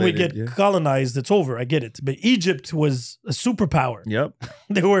 isolated. and then we get yeah. colonized, it's over. I get it. But Egypt was a superpower. Yep.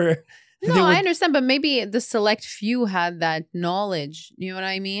 They were. No, they were I understand, but maybe the select few had that knowledge. You know what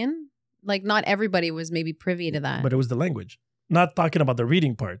I mean? Like, not everybody was maybe privy to that. But it was the language. Not talking about the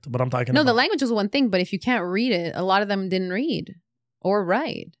reading part, but I'm talking No, about the language was one thing, but if you can't read it, a lot of them didn't read or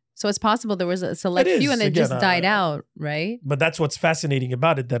write. So it's possible there was a select It is, few and they again, just died out, right? But that's what's fascinating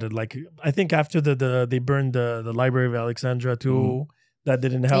about it. That it, like, I think after they burned the Library of Alexandria too, that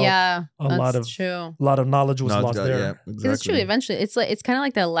didn't help. Yeah, a that's lot of true. a lot of knowledge was No, lost there. Yeah, 'Cause it's true. exactly. Eventually, it's kind of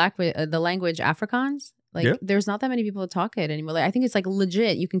like the language Afrikaans. Like, Yeah. there's not that many people that talk it anymore. Like, I think it's like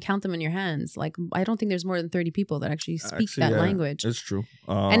legit. You can count them in your hands. Like, I don't think there's more than 30 people that actually speak that yeah, language. It's true.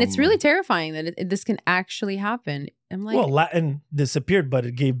 And it's really terrifying that this can actually happen. I'm like, Well, Latin disappeared, but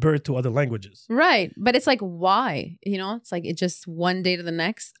it gave birth to other languages. right. But it's like, why? You know, it's like it just one day to the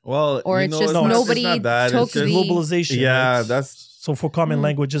next. well, or you it's know, just not- nobody not that. took It's just- the- Globalization. Yeah, right? that's So for common Mm.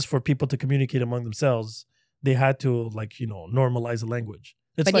 languages, for people to communicate among themselves, they had to, like, normalize the language.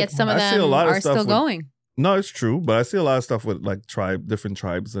 It's But like, yet some of I see a them lot of are stuff still with- going. no, it's true. But I see a lot of stuff with like different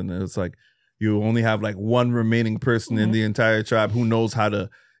tribes, and it's like you only have like one remaining person in Mhm. the entire tribe who knows how to,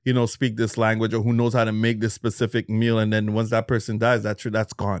 speak this language or who knows how to make this specific meal, and then once that person dies,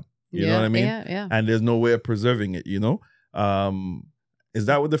 that's gone. You know what I mean? Yeah, yeah. And there's no way of preserving it. Is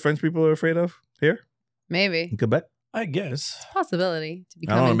that what the French people are afraid of here Maybe. in Quebec? I guess. It's a possibility to I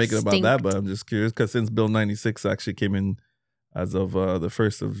become don't want to make it about that, extinct. but I'm just curious because since Bill 96 actually came in as of the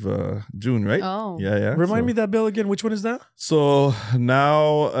 1st of June, right? Oh. Yeah. Remind So- me that bill again. Which one is that? So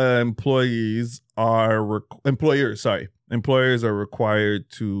now employers are required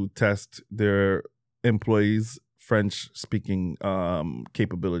to test their employees' French speaking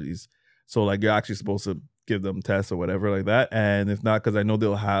capabilities. So like you're actually supposed to give them tests or whatever like that, and if not, because I know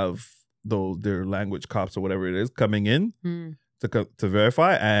they'll have their language cops or whatever it is coming in Hmm. to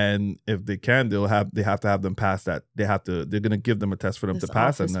verify, and if they can, they have to have them pass that. They're gonna give them a test for them This to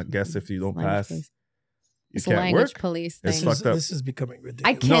pass, and office- I guess if you don't language pass, police. you It's can't language work. police It's thing. fucked up. This is becoming I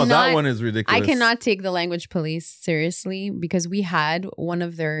ridiculous. cannot. No, that one is ridiculous. I cannot take the language police seriously because we had one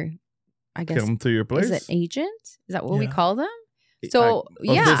of their, I guess, come to your place. is it agent? Is that what we Yeah. call them? So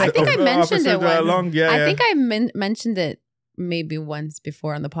yeah, I think I mentioned Officer it once. Long, yeah, I think I mentioned it maybe once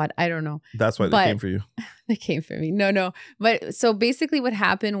before on the pod. I don't know. that's why they but- came for you. They came for me. No. But so basically what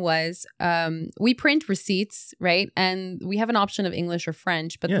happened was we print receipts, right? And we have an option of English or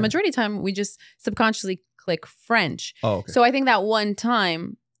French, but Yeah. the majority of the time we just subconsciously click French. Oh, okay. So I think that one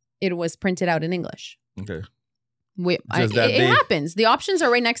time it was printed out in English. Okay. It that day. happens. The options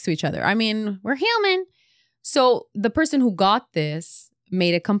are right next to each other. I mean, we're human. So the person who got this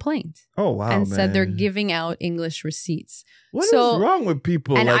made a complaint Oh wow, and said they're man. giving out English receipts. What is so- wrong with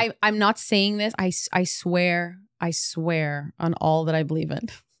people? And Like, I'm not saying this. I swear on all that I believe in.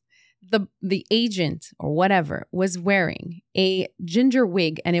 The agent or whatever was wearing a ginger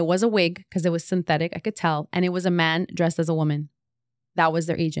wig, and it was a wig because it was synthetic. I could tell, and it was a man dressed as a woman. That was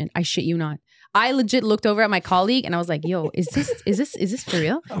their agent. I shit you not. I legit looked over at my colleague and I was like, "Yo, is this for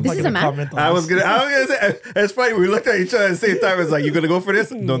real? I'm This not is a gonna man." comment on I was this. gonna say it's funny. We looked at each other at the same time. It's like, you gonna go for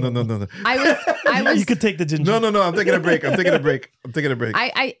this? No. I was You could take the ginger. No. I'm taking a break. I'm taking a break.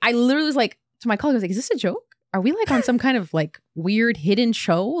 I literally was like to my colleague, I was like, "Is this a joke? Are we like on some kind of like weird hidden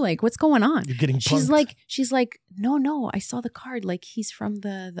show? Like what's going on?" You're getting She's punked. like, no, I saw the card. Like he's from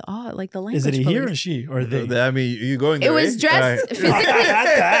the language. Is it a he or a police." she or they? I mean, you going It there? was eh? dressed All right.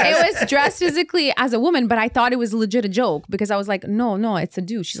 physically. It was dressed physically as a woman, but I thought it was legit a joke because I was like, no, it's a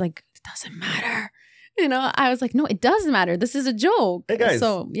dude. She's like, it doesn't matter. You know, I was like, no, it does matter. This is a joke. Hey, guys.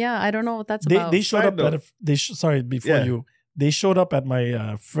 So yeah, I don't know what that's They, about. they showed Side up at note. sorry before Yeah. you. They showed up at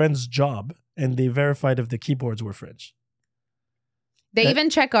my friend's job and they verified if the keyboards were French. They even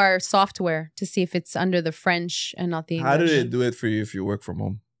check our software to see if it's under the French and not the English. How do they do it for you if you work from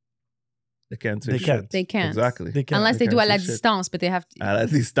home? They can't say They shit. can't. They can't. Exactly. They can't. Unless they do can't à la say shit. distance, but they have to.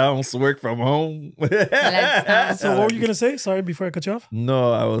 At least distance, work from home. distance. So what were you gonna say? Sorry, before I cut you off.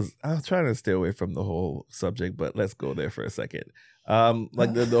 No, I was trying to stay away from the whole subject, but let's go there for a second.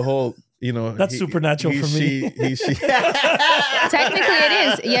 Like the whole, That's supernatural for me. He, she. Technically, it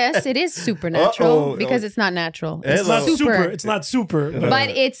is. Yes, it is supernatural Uh-oh. because it's not natural. It's It's not Hello. super. It's not super. But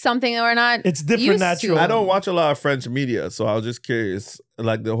it's something that we're not. it's different used to. natural. I don't watch a lot of French media, so I was just curious,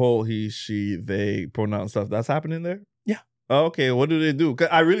 like the whole he, she, they pronoun stuff. That's happening there. Yeah. Okay, what do they do? 'Cause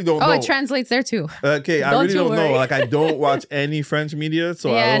I really don't Oh, know. it translates there too. Okay, I Don't really you don't know. worry. Like I don't watch any French media, so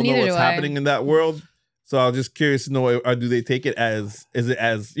I Yeah, don't know neither what's do I. happening in that world. So I was just curious to know, or do they take it as? Is it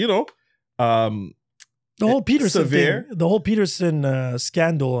as The whole Peterson severe? thing, the whole Peterson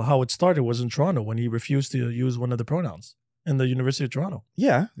scandal, how it started was in Toronto when he refused to use one of the pronouns in the University of Toronto.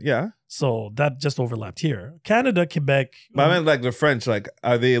 Yeah. So that just overlapped here. Canada, Quebec. But I mean, like the French, like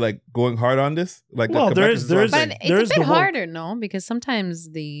are they like going hard on this? Like the Well, there Quebecers is- there is- are But saying- it's there's a bit the whole- harder, no? Because sometimes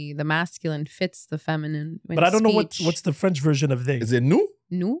the masculine fits the feminine. But I don't know speech. what's the French version of they. Is it new?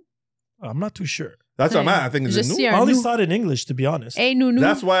 Nous? I'm not too sure. That's what I'm at. I think it's Just a see new. our I only new- saw it in English, to be honest. Hey, no.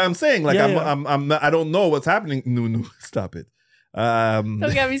 That's why I'm saying, like, Yeah, I'm not, I don't know what's happening. No, stop it. Don't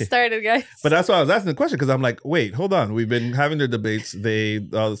get me started, guys. But that's why I was asking the question, because I'm like, wait, hold on. We've been having the debates,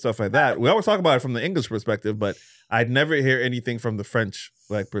 all the stuff like that. We always talk about it from the English perspective, but I'd never hear anything from the French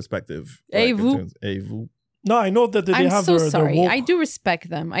perspective. Hey, in vous. terms- hey, vous. No, I know that they I'm have so their sorry. woke. I do respect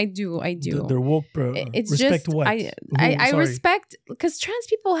them. I do. Their woke. It's respect just what? I Sorry. respect because trans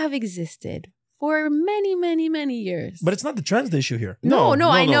people have existed for many, many, many years. But it's not the trans issue here. No,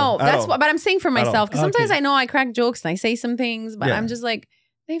 I know. at That's all. what. But I'm saying for At all. myself because sometimes Okay. I know I crack jokes and I say some things, but Yeah. I'm just like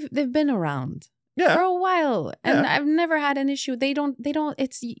they've been around for Yeah. a while, and Yeah. I've never had an issue. They don't.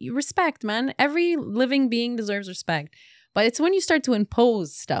 It's respect, man. Every living being deserves respect, but it's when you start to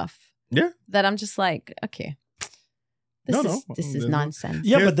impose stuff, Yeah. that I'm just like, okay, No. this is There's no- nonsense.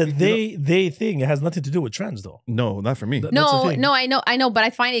 Yeah, Here's- but the you know- they thing it has nothing to do with trans though. No, not for me. That's the thing. No, I know, but I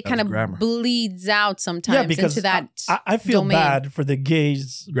find it That's kind of grammar. bleeds out sometimes Yeah, because into that. I feel domain. bad for the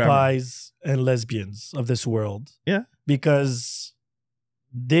gays, Grammar. bis, and lesbians of this world. Yeah. Because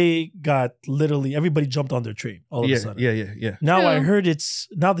they got literally everybody jumped on their train all of a sudden. Yeah. Now I True. heard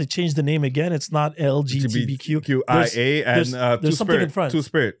now they changed the name again. It's not LGBTQ. QIA and there's something in front. Two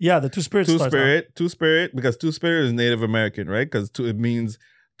Spirit. Yeah, the Two Spirits. starts now. Two Spirit, because Two Spirit is Native American, right? Because it means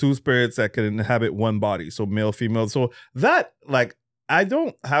two spirits that can inhabit one body, so male, female. So that, like, I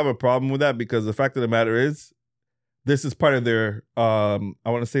don't have a problem with that, because the fact of the matter is, this is part of their, I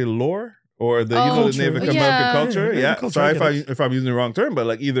want to say lore, or the Culture. the Native American Yeah. culture. Yeah, Yeah. culture, Sorry I get if I'm using the wrong term, but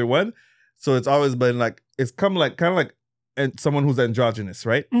like either one. So it's always been like, it's come like kind of like, and someone who's androgynous,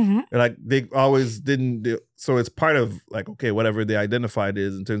 right? Mhm. Like they always didn't do, so it's part of like, okay, whatever they identified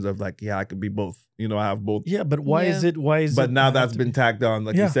is in terms of like, yeah, I could be both, I have both. Yeah, but why Yeah. is it? Why is it? But now have that's to been be- tacked on,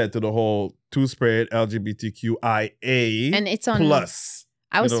 like Yeah. you said, to the whole Two Spirit LGBTQIA and it's on. plus.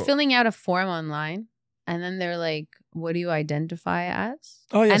 I was you know. filling out a form online, and then they're like, "What do you identify as?"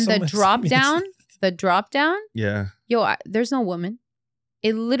 Oh yeah, and the someone drop sent me down, Yeah. there's no woman.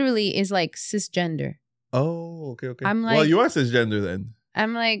 It literally is like cisgender. Oh, okay. I'm well, like- you are cisgender then.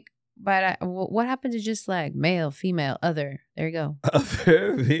 I'm like, but what happened to just like male, female, other? There you go.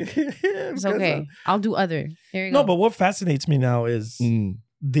 It's okay. I'll do other. There you go. No, but what fascinates me now is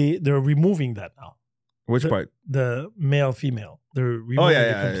they're removing that now. Which part? The male female. They're removing Oh, it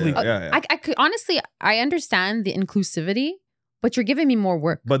yeah. completely. I could honestly, I understand the inclusivity, but you're giving me more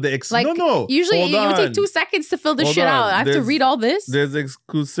work. But the Like, no. Usually, Hold it would take on. 2 seconds to fill this Hold shit on. out. I have to There's- read all this. There's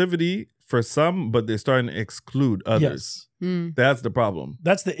exclusivity for some, but they're starting to exclude others. Yes. Mm. That's the problem.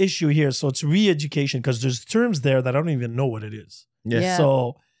 That's the issue here. So it's re-education because there's terms there that I don't even know what it is. Yes. Yeah.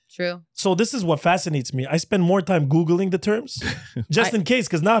 So True. this is what fascinates me. I spend more time Googling the terms just in case,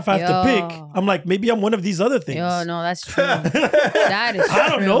 because now if I have to Yo. pick, I'm like, maybe I'm one of these other things. Oh, no, that's true. That is I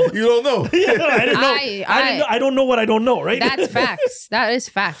don't true. know. You don't know. Yeah, I didn't know. I don't know what I don't know, right? That's facts. That is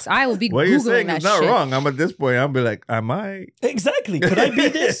facts. I will be What Googling you're saying that is not shit. wrong. I'm at this point, I'll be like, am I? Exactly. Could I be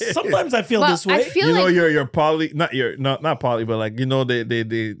this? Sometimes I feel Well, this way. I feel You know, like you're poly, not poly, but like,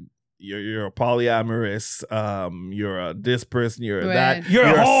 they you're a polyamorous, you're a this person, you're a Right. that, You're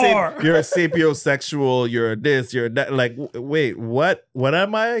a whore. you're a sapiosexual, you're a this, you're a that. Like, wait, what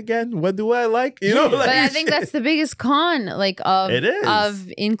am I again? What do I like? You know, Yeah. like, but I think that's the biggest con, like of It is.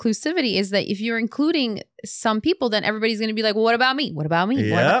 inclusivity, is that if you're including some people, then everybody's going to be like, well, what about me? What about me?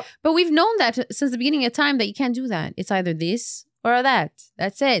 What about-" Yep. But we've known that since the beginning of time that you can't do that. It's either this or that.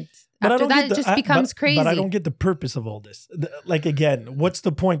 That's it. But I After don't that, get it the- just I- becomes crazy. But I don't get the purpose of all this. Like, again, what's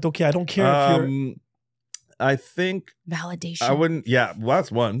the point? Okay, I don't care if you're. I think Validation. I wouldn't. Yeah, well,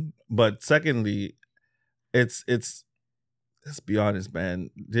 that's one. But secondly, it's. Let's be honest,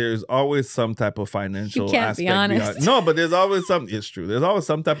 man. There's always some type of financial You can't aspect. be honest. No, but there's always some. It's true. There's always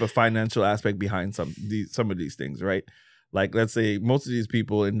some type of financial aspect behind some of these things, right? Like, let's say most of these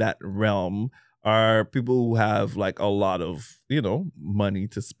people in that realm are people who have like a lot of money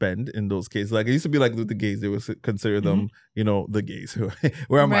to spend in those cases. Like it used to be like with the gays, they would consider them, the gays.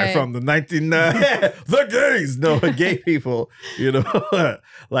 Where am I Right. from? The the gays. No, gay people.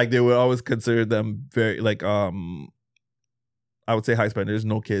 Like they would always consider them very like I would say high spenders,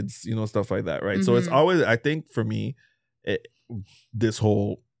 no kids, stuff like that, right? So it's Mhm. always, I think for me, this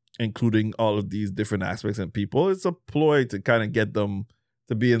whole including all of these different aspects and people, it's a ploy to kind of get them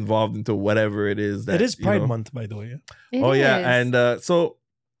to be involved into whatever it is that It is Pride you know. Month, by the way. Yeah? It Oh yeah, is. and so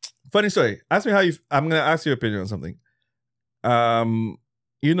funny story. Ask me how you. I'm gonna ask your opinion on something.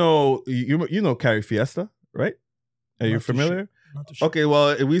 You know Carrie Fiesta, right? Are you Not too familiar? Not too sure. Okay,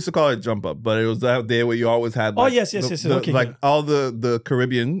 well, we used to call it jump up, but it was that day where you always had. Oh, Like, yes. Okay, like yeah. all the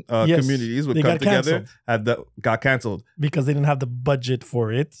Caribbean Yes. communities would They come got together. canceled. Got canceled. Because they didn't have the budget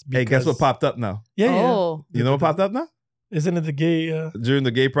for it. Hey, guess what because- popped up now? Yeah, yeah. Oh. You know what popped up now? Isn't it the gay? During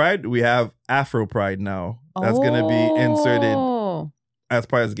the Gay Pride, we have Afro Pride now. That's gonna be inserted Oh. as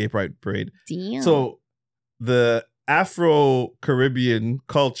part of the Gay Pride parade. Damn. So the Afro Caribbean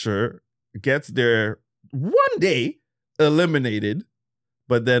culture gets their one day eliminated,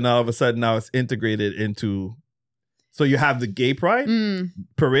 but then all of a sudden now it's integrated into. So you have the Gay Pride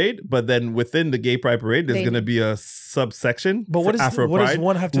parade, but then within the Gay Pride parade, there's going to be a subsection. But what, for Afro what does Pride,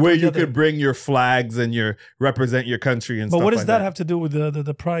 one have to do where with the you other? could bring your flags and your represent your country and But stuff what does like that have to do with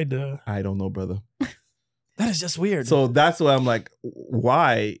the pride? I don't know, brother. That is just weird. So that's why I'm like,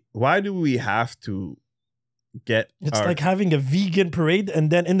 why do we have to get? It's like having a vegan parade, and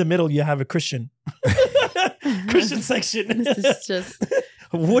then in the middle you have a Christian Christian section. This is just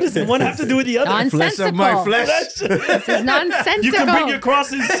What does one have to do with the other? nonsensical. flesh of my flesh. This is nonsensical. You can bring your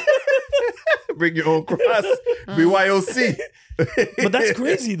crosses, Bring your own cross. BYOC. but that's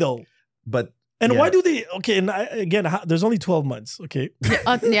crazy though. But And yeah. why do they? Okay, and again, there's only 12 months. Okay,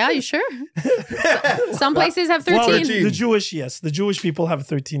 Yeah, you sure? Some places have 13. well, 13. the Jewish people have a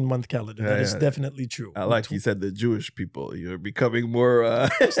 13-month calendar. That is yeah. definitely true. I like you said the Jewish people. You're becoming more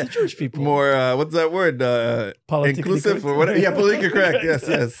It's the Jewish people. more what's that word? Politically Inclusive correct. or whatever. Yeah, politically correct.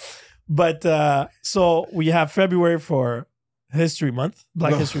 Yes. But so we have February for History Month,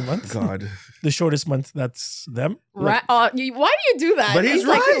 Black Oh, History Month. God. The shortest month, that's them. Right? Why do you do that? But he's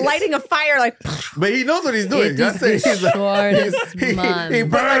like right. lighting a fire, like But he knows what he's doing. It That's is it. the shortest month. He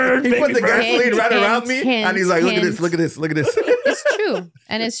put the gasoline right around me, Hint, and he's like, "Look at this! hint. Look at this! Look at this!" It's true,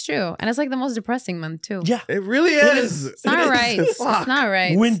 and it's true, and it's like the most depressing month too. Yeah, It really is. It's not right. It's Fuck. not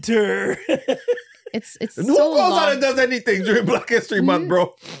right. winter. It's And so who goes long. out and does anything during Black History Month,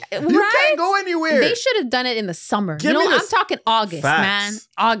 bro? You Right? can't go anywhere. They should have done it in the summer. Give you know, me I'm this- talking August, Facts. man.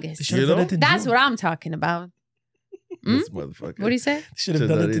 August. Should have You done know? it in That's June. what I'm talking about. This motherfucker. What do you say? Should have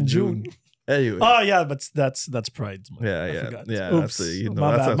done it in June. Anyway. Oh yeah, but that's Pride Month. Yeah, I yeah, forgot. yeah, Oops, absolutely. You know,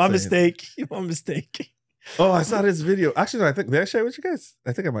 my that's bad. what I'm My saying. mistake. My mistake. Oh, I saw this video. Actually, no, I think did I share it with you guys?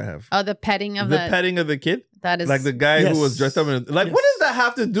 I think I might have. Oh, the petting of The the petting of the kid, that is like the guy Yes. who was dressed up in like. Yes. What does that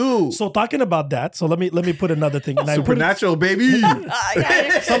have to do? So talking about that, so let me put another thing. And I put it- Supernatural, baby.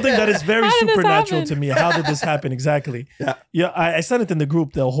 something that is very How did this supernatural happen? to me. How did this happen exactly? Yeah. I sent it in the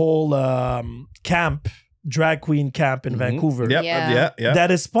group. The whole camp, drag queen camp in Vancouver, Yep, Yeah. yeah.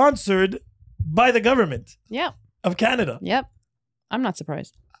 that is sponsored by the government Yep. of Canada. Yep. I'm not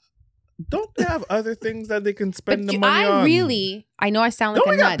surprised. Don't they have other things that they can spend the But money on? I know I sound like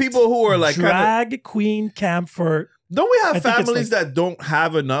Don't a we nut. got people who are like kind drag queen camp for. of, don't we I have think it's families that don't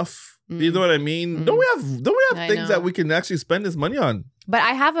have enough? You know what I mean? Mm. Don't we have I things know. that we can actually spend this money on? But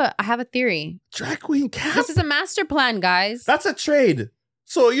I have a theory. Drag queen camp. This is a master plan, guys. That's a trade.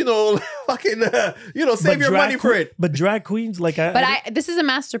 So fucking save but your drag money for it. But drag queens, like This is a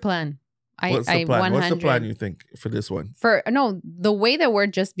master plan. What's the plan? What's the plan you think for this one? The way that we're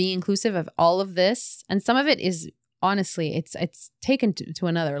just being inclusive of all of this, and some of it is honestly, it's taken to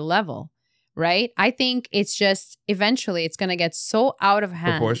another level, right? I think it's just eventually it's going to get so out of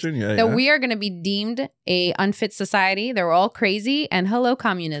hand Proportion, yeah. that we are going to be deemed a unfit society. They're all crazy, and hello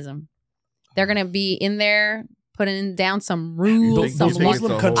communism. They're going to be in there putting down some rules, some those laws. it's a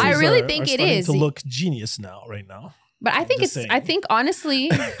Muslim whole- countries I really are think it starting is. to look genius now, right now. But I think just it's. saying. I think honestly,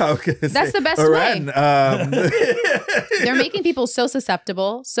 That's That's the best Iran, they're making people so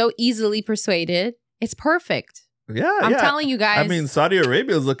susceptible, so easily persuaded. It's perfect. Yeah, I'm yeah. telling you guys. I mean, Saudi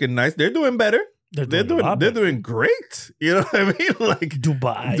Arabia is looking nice. They're doing better. They're They're doing a lot they're better. doing great. You know what I mean? Like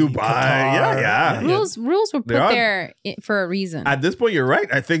Dubai, Dubai, Qatar. yeah. rules were They put are. there for a reason. at this point, you're right.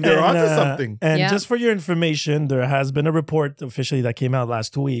 I think they're onto something. And Yeah. just for your information, there has been a report officially that came out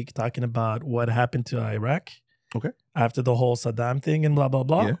last week talking about what happened to Iraq. Okay. After the whole Saddam thing and blah, blah,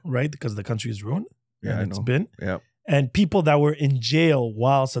 blah, Yeah. right? Because the country is ruined. Yeah, I and it's know. been. Yeah. And people that were in jail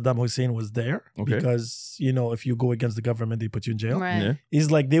while Saddam Hussein was there, Okay. because, if you go against the government, they put you in jail. right. Yeah. It's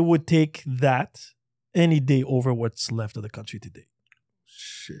like they would take that any day over what's left of the country today.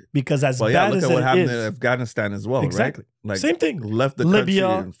 Shit. Because as Well, yeah. bad Look as at what it happened is, in Afghanistan as well, Exactly. right? Like same thing. left the Libya.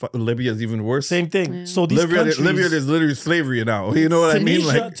 country. And Libya's even worse. Same thing. Yeah. So these Libya, countries, Libya is literally slavery now. You know what I mean?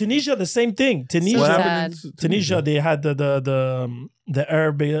 Like Tunisia, the same thing. So Tunisia, what sad. happened in Tunisia, they had the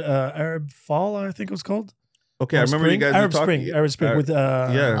Arab Fall, I think it was called. Okay, I Or remember you Spring? guys Arab were talking. Spring, Arab Spring with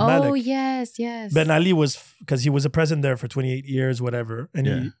yeah. Oh Malik. yes. Ben Ali was because he was a president there for 28 years, whatever, and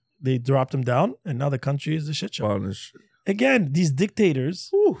Yeah. they dropped him down, and now the country is a shit show. Well, again, these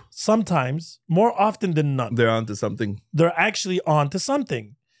dictators, sometimes, more often than not, They're onto something. they're actually onto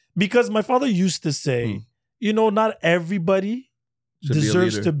something. Because my father used to say, not everybody Should be a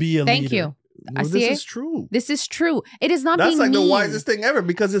deserves leader. to be a Thank leader. you. Well, See this it? is true. This is true. It is not That's being like mean. the wisest thing ever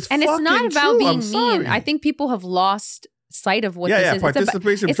because it's And it's fucking not about true. being I'm mean. sorry. I think people have lost sight of what yeah, this yeah, is. It's about-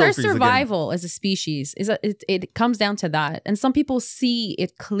 participation It's our trophies again. survival as a species. It comes down to that. And some people see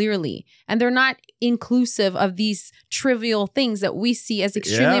it clearly. And they're not inclusive of these trivial things that we see as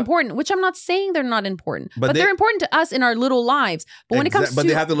extremely Yeah. important, which I'm not saying they're not important. But But they're important to us in our little lives. But when it comes But to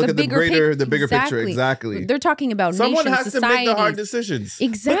they have to look at the bigger picture. Exactly. They're talking about Someone nations, has to make the hard societies. decisions.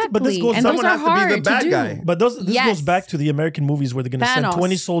 Exactly. But this goes- and those Someone are has to be hard the bad to do. guy. But this Yes. goes back to the American movies where they're going to send Thanos.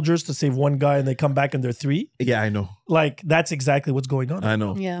 20 soldiers to save one guy and they come back and they're 3. Yeah, I know. Like, that's exactly what's going on. I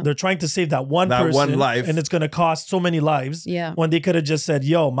know. Yeah. They're trying to save that one That person. one life. And it's going to cost so many lives. Yeah. When they could have just said,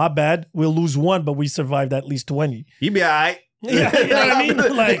 yo, my bad. We'll lose one, but we survived at least 20. He be all right. Yeah, you know what I mean?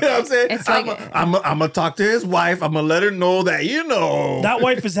 Like, you know what I'm saying? It's I'm like- gonna talk to his wife. I'm gonna let her know that that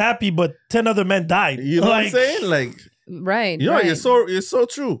wife is happy, but 10 other men died. You know what I'm saying? Like, Right. yo, right. you're so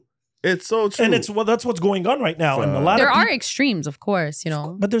true. It's so true. And that's what's going on right now. And a lot There of are people, extremes, of course,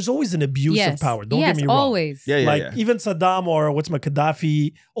 but there's always an abuse yes. of power. Don't yes, get me wrong. always. yeah, Like yeah. even Saddam or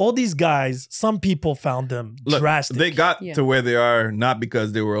Gaddafi, all these guys, some people found them Look, drastic. they got Yeah. to where they are not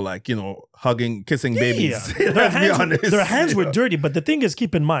because they were like, hugging, kissing babies. Yeah. Let's be honest. Their hands were dirty, but the thing is,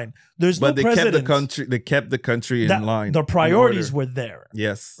 keep in mind, there's But no they president. kept the country in line. The priorities in were order. there,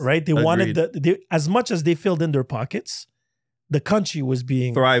 Yes. right? They Agreed. wanted as much as they filled in their pockets, the country was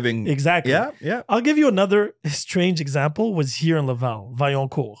being Thriving. exactly. Yeah, yeah. I'll give you another strange example. Was here in Laval,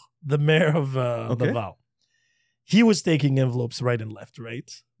 Vaillancourt, the mayor of Laval. He was taking envelopes right and left, right?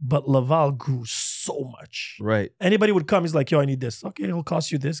 But Laval grew so much. Right. Anybody would come, he's like, yo, I need this. Okay, it'll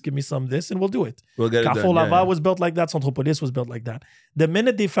cost you this. Give me some of this, and we'll do it. We'll get it Carrefour done. Yeah, Laval yeah. was built like that. Centropolis was built like that. The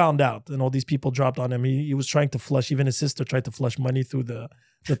minute they found out, and all these people dropped on him, he was trying to flush. Even his sister tried to flush money through the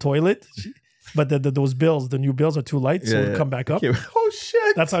toilet. But those bills, the new bills are too light, so Yeah, it would yeah. come back up. Oh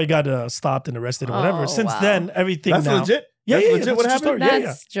shit. That's how he got stopped and arrested or whatever. Oh, Since wow. then, everything That's now. legit. Yeah, That's yeah, legit. that's What a true happened? story. Yeah, yeah.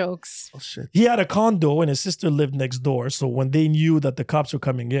 That's jokes. Oh shit. He had a condo and his sister lived next door. So when they knew that the cops were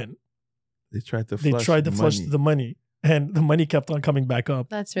coming in, They tried to they flush tried to flush money. the money. And the money kept on coming back up.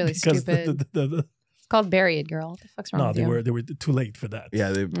 That's really because stupid. the- It's called bury it, girl. What the fuck's wrong no, with they you? were too late for that. Yeah,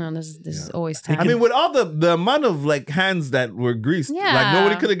 they No, this is Yeah. always I time. mean, with all the amount of like hands that were greased, like Yeah.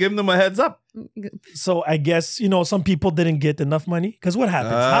 nobody could have given them a heads up. So I guess, some people didn't get enough money. Because what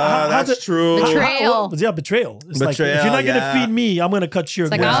happens? How That's did- true. Betrayal. Yeah, betrayal. It's like, if Betrayal, you're not going to yeah. feed me, I'm going to cut your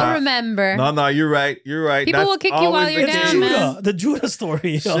It's like, grass. I'll remember. No, you're right. You're right. People will kick you while always you're the down, case. It's man. Judah, the Judah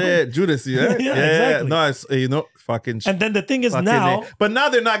story. Shit, Judas, yeah? Yeah, exactly. No, it's, fucking And then the thing is fucking now, But now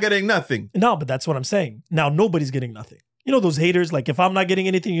they're not getting nothing. no, but that's what I'm saying. Now nobody's getting nothing. Those haters, like if I'm not getting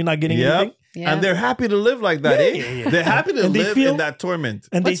anything, you're not getting Yep. anything. Yeah. And they're happy to live like that, Yeah, eh? yeah, yeah. They're happy to And they live feel- in that torment.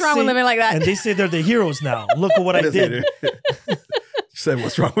 And What's they wrong with say- living like that? And they say they're the heroes now. Look at what I did. She said,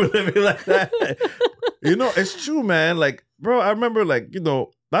 what's wrong with living like that? It's true, man. Like, bro, I remember,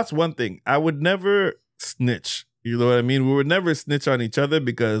 that's one thing. I would never snitch. You know what I mean? We would never snitch on each other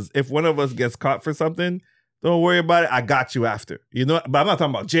because if one of us gets caught for something, don't worry about it. I got you after. But I'm not talking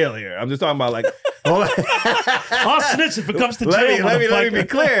about jail here. I'm just talking about like, I'll snitch if it comes to jail. let me be motherfucker.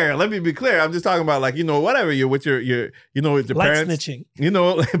 clear. Let me be clear. I'm just talking about like, whatever you're with your with your Light parents. snitching.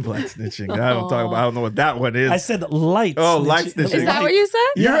 Black snitching. I don't know what that one is. I said light. Oh, light snitching. Is that what you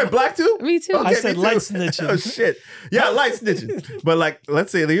said? You heard black too? Me too. Okay, I said me too. light snitching. Oh shit. Yeah, light snitching. But like,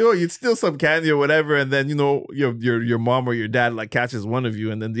 let's say you'd steal some candy or whatever, and then your mom or your dad like catches one of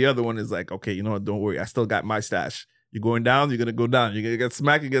you, and then the other one is like, okay, you know what? Don't worry, I still got my stash. You're going down, you're gonna go down. You're gonna get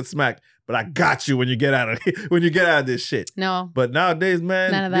smacked, you get smacked. But I got you when you get out of this shit. No. But nowadays,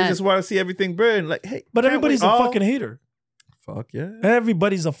 man, None of they that. just want to see everything burn. Like, hey, But can't everybody's we a all- fucking hater. Fuck yeah.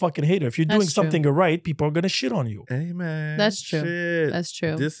 Everybody's a fucking hater. If you're doing That's true. something right, people are gonna shit on you. Hey man, That's true. Shit. That's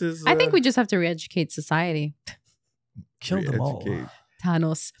true. This is. I think we just have to re-educate society. Kill them all. re-educate.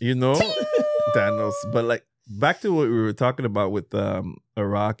 Thanos. Thanos. But like back to what we were talking about with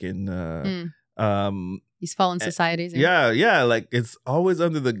Iraq and These fallen societies. yeah, like it's always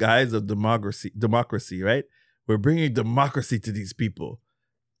under the guise of democracy, right? We're bringing democracy to these people.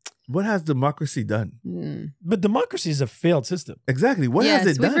 What has democracy done? Mm. But democracy is a failed system. Exactly. What Yes,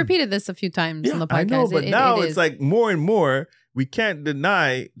 has it we've done? repeated this a few times Yeah, on the podcast. I know, but It now is. it's like more and more. We can't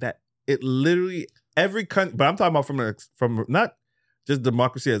deny that it literally every country. But I'm talking about from not just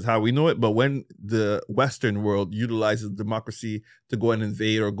democracy as how we know it, but when the Western world utilizes democracy to go and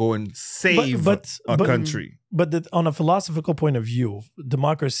invade or go and save a country. But on a philosophical point of view,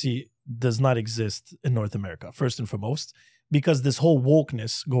 democracy does not exist in North America, first and foremost, because this whole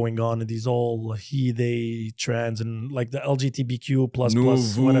wokeness going on and these all he, they, trans, and like the LGBTQ plus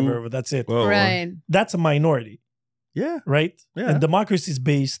whatever, that's it. Well, Right. That's a minority, Yeah, right? Yeah. And democracy is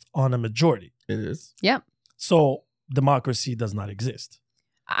based on a majority. it is. So democracy does not exist.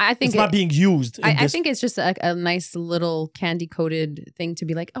 I think It's not being used. I think it's just a nice little candy coated thing to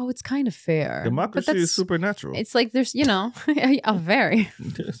be like, oh, it's kind of fair. But Democracy that's- is supernatural. It's like there's, very.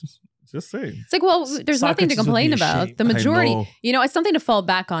 Just saying. It's like, well, there's nothing to Socrates would complain be about. ashamed. The majority, know. it's something to fall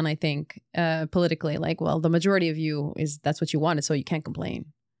back on, I think, politically. Like, well, the majority of you that's what you wanted, so you can't complain.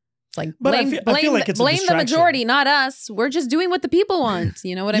 It's like, But I feel like it's a blame the distraction. majority, not us. We're just doing what the people want.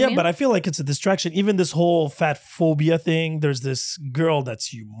 You know what I Yeah, mean? but I feel like it's a distraction. Even this whole fat phobia thing, there's this girl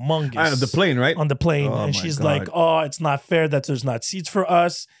that's humongous. The plane, right? On the plane. Oh And my she's God. like, oh, it's not fair that there's not seats for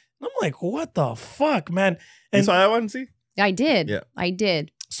us. And I'm like, what the fuck, man? You And saw that one, see? I did. Yeah. I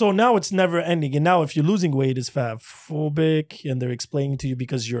did. so now it's never ending. And now if you're losing weight, it's fat phobic. And they're explaining to you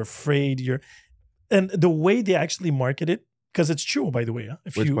because you're afraid. And the way they actually market it, because it's true, by the way. Huh?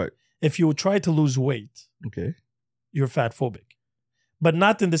 Which part? If you try to lose weight, Okay. you're fat phobic. But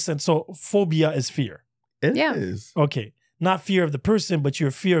not in the sense. So phobia is fear. It Yeah. is. Okay. Not fear of the person, but your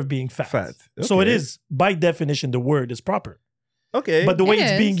fear of being fat. Fat. So it Okay. is, by definition, the word is proper. Okay. But the way It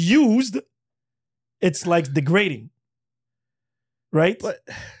it's is. being used, it's like degrading. Right? But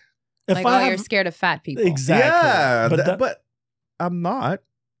If Like, I you're have, scared of fat people. exactly. yeah, But but I'm not.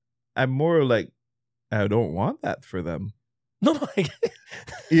 I'm more like I don't want that for them. no, I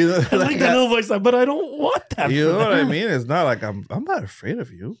You know, like that little voice, but I don't want that. you for know what I them. mean? It's not like I'm not afraid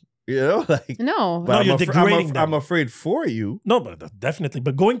of you. You know, like No. but No, I'm, you're degrading them. I'm afraid for you. No, but definitely.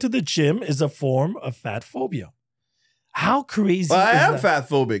 But going to the gym is a form of fat phobia. How crazy Well, I is am that? fat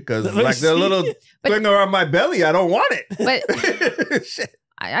phobic because Let me like the see. little But- thing around my belly, I don't want it. But Shit.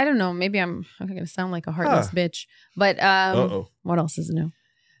 I don't know. Maybe I'm going to sound like a heartless Huh. bitch. But Uh-oh. what else is new?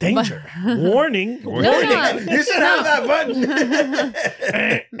 Danger. Warning. No, Warning. no. You should have that button.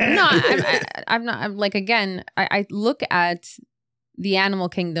 No, I'm not. I'm like, again, I look at the animal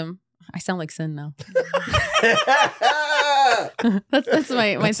kingdom. I sound like Sin now. That's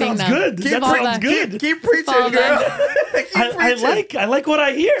my That thing sounds now. good. Keep, That Fall sounds back. good. keep preaching, Fall girl. back. Keep I preaching. like what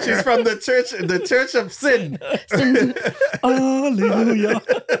I hear. She's from the church of sin. Sin. Hallelujah.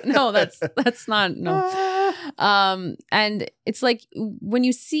 No, that's not no. And it's like when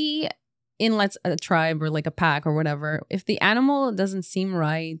you see in a tribe or like a pack or whatever, if the animal doesn't seem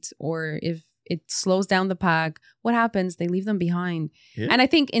right or if it slows down the pack, what happens? They leave them behind. Yeah. And I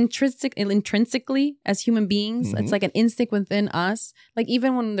think intrinsically as human beings, Mhm. it's like an instinct within us. Like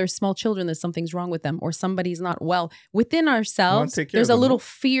even when there's small children, there's something's wrong with them or somebody's not well. Within ourselves, take care there's of a them, little no?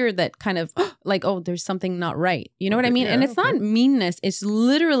 fear that kind of like, oh, there's something not right. You know what I Okay, mean? And yeah, it's not okay. meanness. It's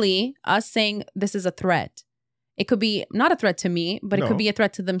literally us saying this is a threat. It could be not a threat to me, but it No. could be a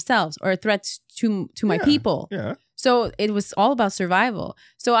threat to themselves or a threat to my Yeah, people. Yeah. So it was all about survival.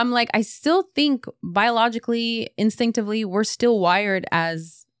 So I'm like, I still think biologically, instinctively, we're still wired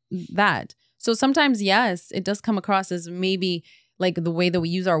as that. So sometimes, yes, it does come across as maybe like the way that we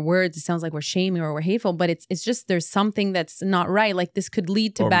use our words, it sounds like we're shaming or we're hateful, but it's just there's something that's not right. Like this could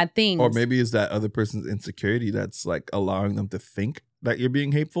lead to bad things. Or maybe it's that other person's insecurity that's like allowing them to think that you're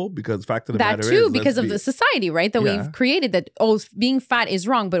being hateful because fact of the that matter too, is because of the society, right? That Yeah. we've created that, being fat is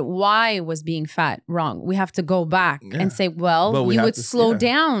wrong. But why was being fat wrong? We have to go back Yeah. and say, well, But we you have would to- slow yeah.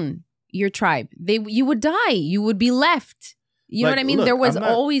 down your tribe. You would die. You would be left. You know Like, what I mean? look, There was I'm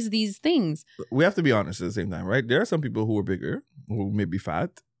not- always these things. we have to be honest at the same time, right? There are some people who are bigger, who may be fat.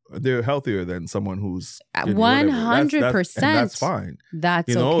 They're healthier than someone who's At you know, whatever. 100%. And that's fine. That's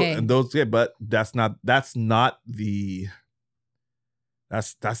You know, okay. and those but that's not the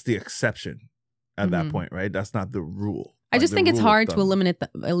that's the exception at that Mhm. point, right? That's not the rule. I Like, just the think it's rule of hard to thumb.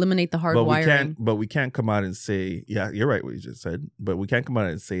 eliminate the hard but wiring. we can't come out and say, yeah, you're right what you just said, but we can't come out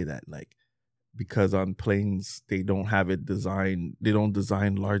and say that like because on planes they don't have it designed, they don't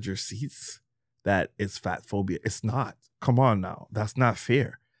design larger seats, that it's fat phobia. It's not. Come on now. That's not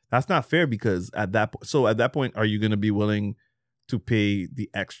fair. That's not fair because at that point, are you going to be willing to pay the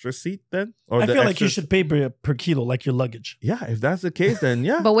extra seat then? Or I the feel like you extra- should pay per kilo, like your luggage. Yeah, if that's the case, then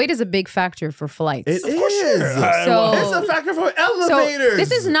yeah. But weight is a big factor for flights. It Of course, is. sure. So- It's a factor for So elevators.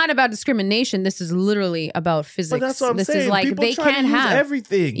 this is not about discrimination. This is literally about physics. But that's what I'm this saying. is like People they try to can't use have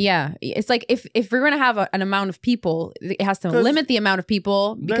everything. Yeah, it's like if we're gonna have an amount of people, it has to 'Cause limit the amount of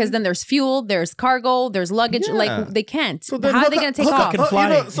people because then there's fuel, there's cargo, there's luggage. Yeah. Like they can't. So then How are hook they gonna up- take hook off? up- Fucking you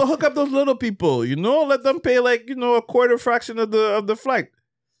know, flying. so hook up those little people. Let them pay like a quarter fraction of the flight.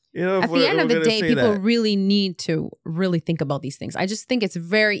 You know, At the end of the day, people that. really need to really think about these things. I just think it's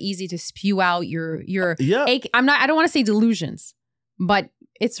very easy to spew out your Yeah. I don't want to say delusions, but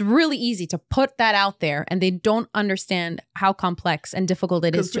it's really easy to put that out there, and they don't understand how complex and difficult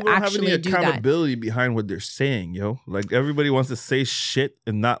it is to actually have any do that. accountability behind what they're saying, yo. Like everybody wants to say shit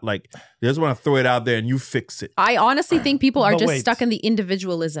and not like they just want to throw it out there and you fix it. I honestly think people are But just wait. stuck in the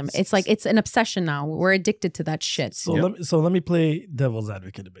individualism. It's like it's an obsession now. We're addicted to that shit. So Yep. let me play devil's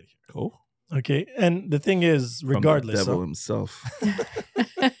advocate a bit here. Cool. Okay, and the thing is, From the regardless, devil himself.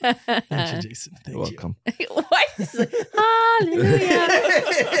 thank you, Jason. Thank You're welcome. What? Hallelujah.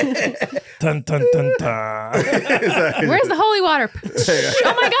 Dun, dun, dun, dun. Where's the holy water?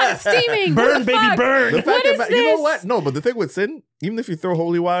 Oh my God, it's steaming. What Burn, the baby, fuck? burn. The fact What that is you know this? what? No, but the thing with sin, even if you throw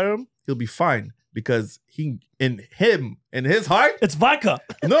holy water at him, he'll be fine because in his heart, It's vodka.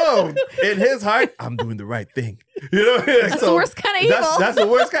 no, in his heart, I'm doing the right thing. You know, That's the worst kind of evil. That's the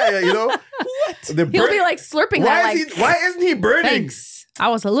worst kind. You know, what? He'll be like slurping that. Like, Why isn't he burning? thanks. I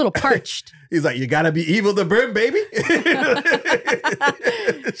was a little parched. He's like, you gotta be evil to burn, baby.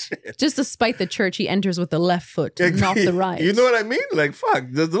 Shit. Just to spite the church, he enters with the left foot, not the right. You know what I mean? Like, fuck,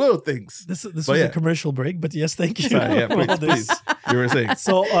 there's the little things. This But was yeah. a commercial break, but yes, thank you. Sorry, yeah, for all please. this. You were saying.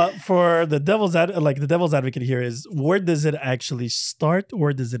 So for the devil's advocate here is, where does it actually start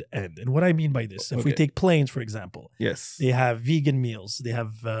or does it end? And what I mean by this, if we Okay. take planes for example, Yes. they have vegan meals. They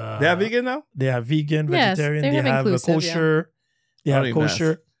have They have vegan now? They have vegan, Yes, vegetarian. they They have have inclusive, kosher. They I have don't even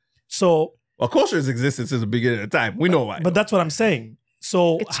kosher. ask. So, Well, culture has existed since the beginning of time. We know why. but that's what I'm saying.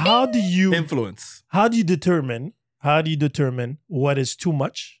 So how do you influence. determine what is too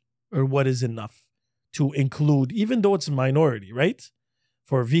much or what is enough to include, even though it's a minority, right?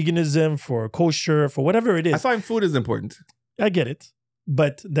 For veganism, for kosher, for whatever it I is. find food is important. I get it.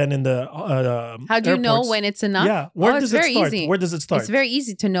 But then in the How do you know airports- when it's enough? Yeah, where it's does it very start? easy. Where does it start? It's very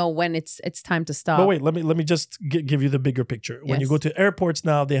easy to know when it's time to stop. But wait, let me just give you the bigger picture. When you Yes. go to airports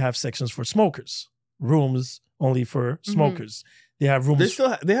now, they have sections for smokers, rooms only for smokers. They have rooms.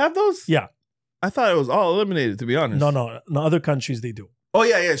 They have those? Yeah. I thought it was all eliminated, to be honest. No. In other countries they do. Oh,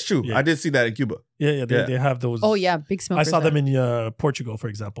 yeah, it's true. Yeah. I did see that in Cuba. Yeah. They have those. Oh yeah, big I smokers. saw them there. in Portugal, for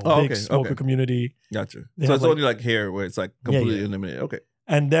example. Oh, Big okay, smoker okay. community. Gotcha. They So have it's only like here where it's like completely yeah. eliminated. Okay.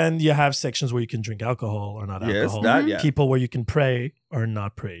 And then you have sections where you can drink alcohol or not Yes, alcohol. that, yeah. People where you can pray or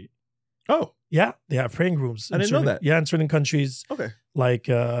not pray. Oh, Yeah, they have praying rooms. I didn't know that. Yeah, in certain countries. okay. Like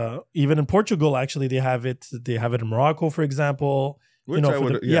even in Portugal, actually, they have it. They have it in Morocco, for example. Which for I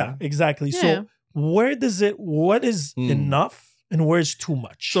would, yeah, exactly. Yeah. So what is enough and where is too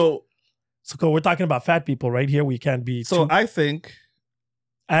much? So we're talking about fat people right here. We can't be so too I think,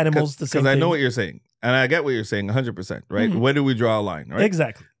 animals the same because I thing. know what you're saying, and I get what you're saying 100%, right? Mhm. Where do we draw a line, right?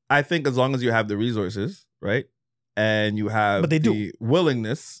 Exactly. I think as long as you have the resources, right? And you have But they do. the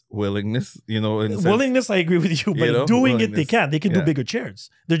willingness, you know, in a sense, Willingness, I agree with you, but You know, doing it, they willingness. can. They can do Yeah. bigger chairs.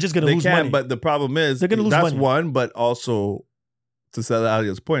 They're just going to they lose can, money. but the problem is They're gonna lose that's money. one, but also to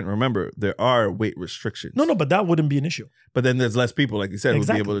Alia's point, remember, there are weight restrictions. no, but that wouldn't be an issue But then there's less people, like you said, who would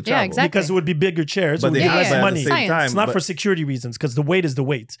Exactly. be able to Yeah, travel. exactly. because it would be bigger chairs. But it would they be Yeah, have, less but at money. the same Science. time, It's not but- for security reasons because the weight is the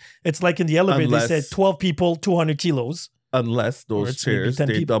weight. It's like in the elevator, Unless- they said 12 people, 200 kilos, unless Or those it's maybe chairs 10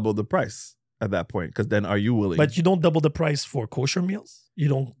 they people. double the price at that point, because then are you willing? but you don't double the price for kosher meals. You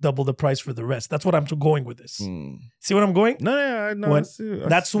don't double the price for the rest. That's what I'm going with this. Hmm. See what I'm going? No, I know. When- I see.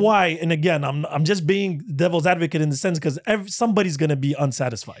 That's why, and again, I'm just being devil's advocate in the sense because somebody's gonna be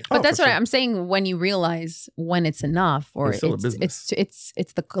unsatisfied. But Oh, that's for what sure. I'm saying. When you realize when it's enough, or It's still a it's business.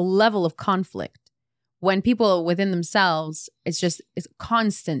 it's the level of conflict. When people within themselves, it's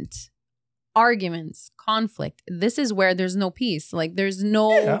constant arguments, conflict. This is where there's no peace. Like there's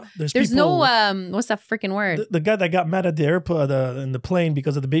no, Yeah, there's people- no what's that freaking word? the guy that got mad at the airport in the plane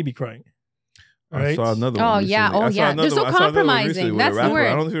because of the baby crying. I Right? saw another Oh, one. yeah. recently. Oh, I saw yeah. another There's no one- I saw another one compromising. recently with That's a the rapper. word. I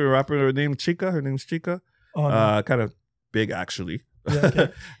don't know if you're a rapper. Her name's Chica. Her name's Chica. Oh, no. Kind of big, actually. Yeah,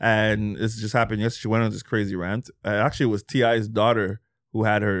 okay. And this just happened yesterday. She went on this crazy rant. Actually, it was T.I.'s daughter who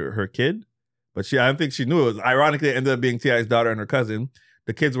had her kid. But I don't think she knew it was. Ironically, it ended up being T.I.'s daughter and her cousin.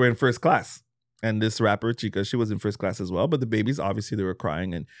 The kids were in first class. And this rapper, Chica, she was in first class as well. But the babies, obviously, they were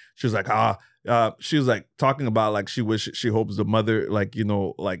crying. And she was like, she was like talking about like she hopes the mother, like, you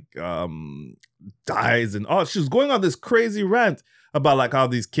know, like dies. And she was going on this crazy rant about like how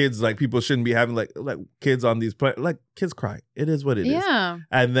these kids, like people shouldn't be having like kids on these, like kids cry. It is what it is. Yeah.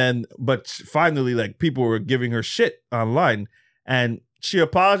 And then, but finally, like people were giving her shit online. And she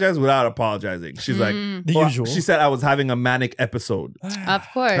apologized without apologizing. She's like, The usual. She said I was having a manic episode. Of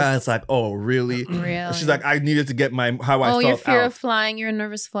course. And it's like, oh, really? Really? She's like, I needed to get how I oh, felt your fear out. of flying. You're a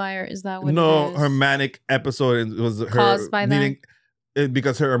nervous flyer. Is that what? No, it is? her manic episode was her Caused by that? needing.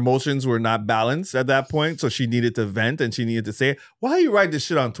 because her emotions were not balanced at that point. So she needed to vent and she needed to say, why you write this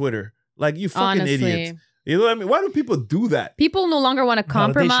shit on Twitter? Like, you fucking Honestly. idiot. You know what I mean? Why do people do that? People no longer want to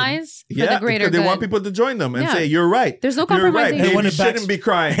compromise for the greater because they good. want people to join them and Yeah. say, you're right. There's no You're right. compromising. And when Baby it backs- shouldn't be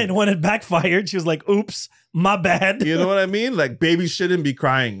crying. And when it backfired, she was like, oops, my bad. You know what I mean? Like, baby shouldn't be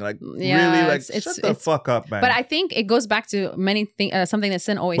crying. Like, Yeah, really, like, it's- shut the fuck up, man. But I think it goes back to many things. Something that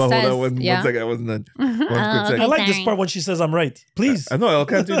Sin always Well, says. hold on, one second. I wasn't done. One quick second. I like this Sorry. part when she says I'm right. Please. I know. I'll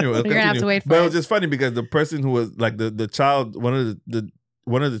continue. You're gonna have to wait for But it. it was just funny because the person who was like the child,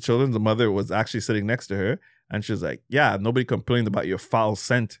 one of the children, the mother was actually sitting next to her, and she was like, "Yeah, nobody complained about your foul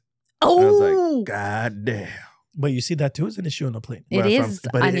scent." And I was Oh, like, "God damn!" But you see, that too is an issue on a plane. it Well, is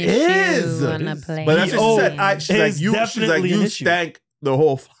but an it issue is. on It a is. plane. But that's what she said. She's It like, is you definitely an you issue. stank the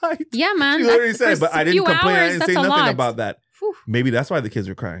whole flight. Yeah, man. She literally that's- said, for but I a didn't few complain. I hours, didn't say that's a nothing lot. about that. Whew. Maybe that's why the kids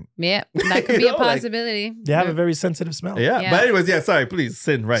were crying. Yeah, that could be You a know, like- possibility. They have a very sensitive smell. Yeah. Yeah. But anyways, yeah. Sorry, please,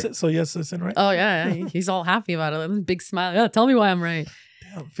 Sin. Right. So yes, listen, right? Oh yeah, he's all happy about it. Big smile. Yeah, tell me why I'm right.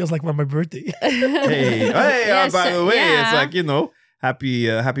 Damn, feels like my birthday. Hey, Yes, by the way, yeah. it's like,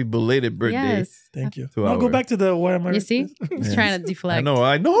 happy belated birthday. Yes. Thank you. To I'll go our- back to the why am I? You see, he's Yes. trying to deflect.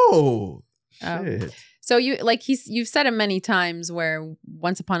 I know. Oh. Shit. So you've said it many times where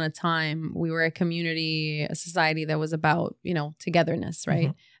once upon a time we were a community, a society that was about, togetherness, right?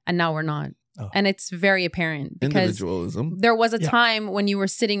 Mhm. And now we're not. Oh. And it's very apparent because Individualism. there was a Yeah. time when you were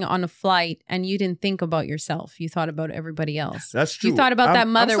sitting on a flight and you didn't think about yourself. You thought about everybody else. That's true. You thought about that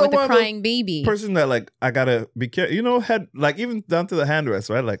mother with the someone, crying baby. person that like I gotta be careful. Had like even down to the hand rest,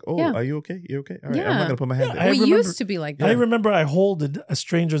 right? Like, oh, Yeah. are you okay? You okay? All right, I'm Yeah. not gonna put my hand Yeah, there. we remember- used to be like that. I remember I holded a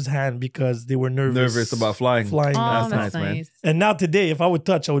stranger's hand because they were Nervous about flying. Oh, That's that's nice, man. nice. And now today, if I would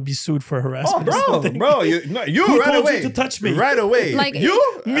touch, I would be sued for Oh, harassment. or bro, something. you Who right told away you to touch me? right away. Like-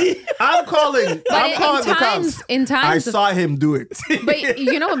 me. I'm calling. I'm calling the cops. In I times of saw him do it.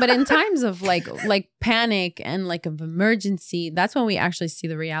 but in times of like panic and like of emergency, that's when we actually see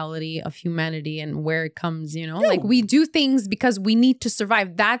the reality of humanity and where it comes, like we do things because we need to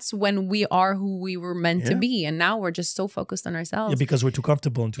survive. That's when we are who we were meant to Yeah. be. And now we're just so focused on ourselves. Yeah, because we're too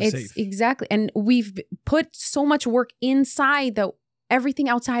comfortable and too It's safe. exactly. And we've put so much work inside that everything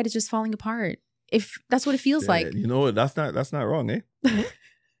outside is just falling apart. If that's what it feels Yeah, like. you know what? That's not wrong, eh?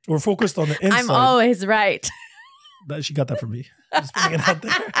 We're focused on the inside. I'm always right. She got that from me. Just putting it out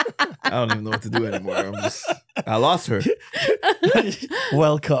there. I don't even know what to do anymore. I lost her.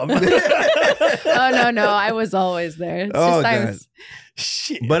 Welcome. Oh no, I was always there. It's Oh, just I God. was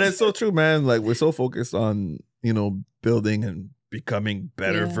Shit. But it's so true, man. Like we're so focused on, building and becoming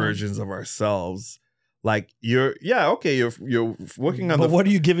better Yeah. versions of ourselves. Like you're working on But the what are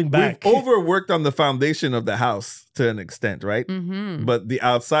you giving back? We've overworked on the foundation of the house to an extent, right? Mhm. But the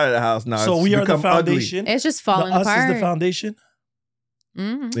outside of the house now So it's we are the become ugly. foundation. It's just The falling us apart. is the foundation.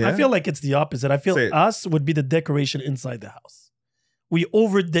 Mhm. Yeah. I feel like it's the opposite. I feel Say it. us would be the decoration inside the house. We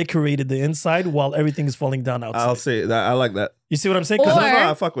over decorated the inside while everything is falling down outside. I'll say that. I like that. You see what I'm saying? Or- No, Because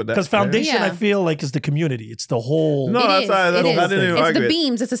I fuck with that. foundation, Yeah. I feel like is the community. It's the whole. No, It that's is, I it didn't is. even It's argue the it.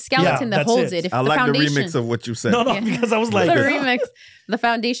 beams. It's a skeleton that that's holds it. it. If I the like foundation, the remix of what you said. No, Yeah. because I was the like, remix, the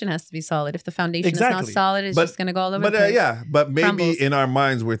foundation has to be solid. If the foundation is Exactly. not solid, it's But- just gonna go all over But the place. but maybe Crumbles. in our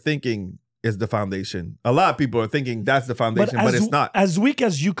minds we're thinking is the foundation. A lot of people are thinking that's the foundation, but it's not. As weak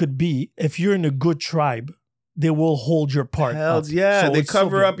as you could be, if you're in a good tribe, they will hold your part. Hells up. yeah, So they it's so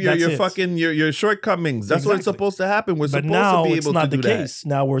cover good. up your That's it. fucking your shortcomings. That's what it's Exactly. supposed to happen. We're But supposed now to be it's able not to the do that. case.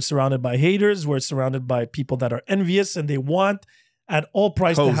 Now we're surrounded by haters. We're surrounded by people that are envious and they want at all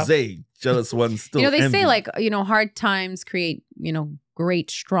price to have. Jose, jealous one still. They say envy. like hard times create great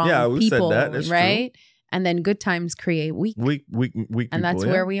strong Yeah, we said people, that. That's right? And then good times create weak. weak And people, that's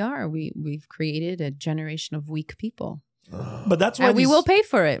yeah? where we are. We've created a generation of weak people, But that's why and we these- will pay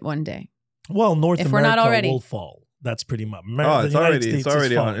for it one day. Well, North if America we're not already. will fall. That's pretty much. Oh, it's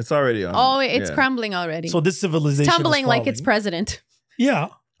already on. It's already on. Oh, it's Yeah. crumbling already. So this civilization It's tumbling is like it's falling. president. Yeah,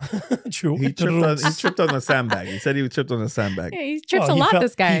 true. He tripped on a sandbag. He said he tripped on a sandbag. Yeah, he trips Well, a lot. fell,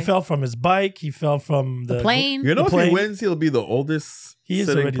 This guy. He fell from his bike. He fell from the plane. You know, The if he plane. wins, he'll be the oldest He is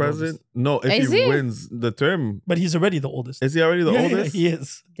sitting already the president. No, if Is he he? wins the term, But he's already the oldest. is he already the Yeah, oldest? Yeah, he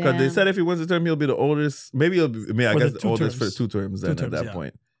is. Because they Damn. said if he wins the term, he'll be the oldest. Maybe he'll be. I mean, I For guess the the 2 oldest terms. for 2 terms. Then 2 at terms, that yeah.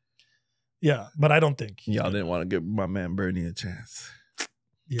 point, Yeah, but I don't think. y'all didn't want to give my man Bernie a chance.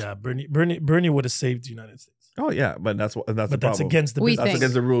 Yeah, Bernie would have saved the United States. Oh yeah, but that's the But that's problem. against the We business. That's think.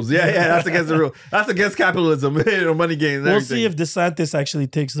 against the rules. Yeah, that's against the rule. That's against capitalism. Money gains. And We'll everything. see if DeSantis actually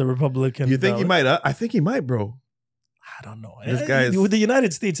takes the Republican. you think he ballot. might. I think he might, bro. I don't know. This guy is- with the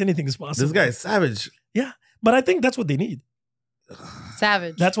United States, anything is possible. This guy is savage. But I think that's what they need.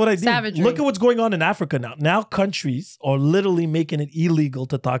 Savage. That's what I did. Savagery. Look at what's going on in Africa now. Now countries are literally making it illegal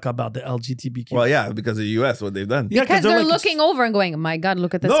to talk about the LGBTQ. Well, yeah, because of the U.S., what they've done. Yeah, because they're like, looking over and going, my God,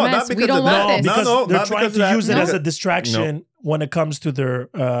 look at this No, not mess. because We don't of want that. this. because No, they're not trying because to of that. use it No. as a distraction when it comes to their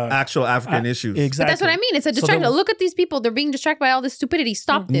Actual African issues. Exactly. But that's what I mean. It's a So distraction. then- Look at these people. They're being distracted by all this stupidity.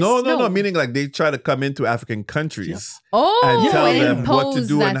 Stop this. No. Meaning like they try to come into African countries Oh, and tell and them what to impose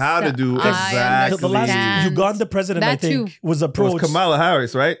do and that how to stuff. do. I Exactly. The last understand. Uganda president, I That think, too. was It was approached. Kamala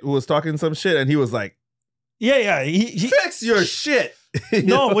Harris, right? Who was talking some shit, and he was like, Yeah. He "Fix your shit." You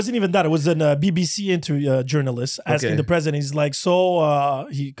no, know? it wasn't even that. It was a BBC journalist asking Okay. the president. He's like, so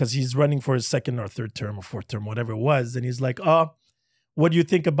because he's running for his second or third term or fourth term, whatever it was, and he's like, what do you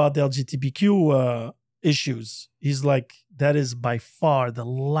think about the LGBTQ issues? He's like, that is by far the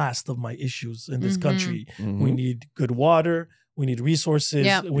last of my issues in this Mhm. country. Mhm. We need good water. We need resources.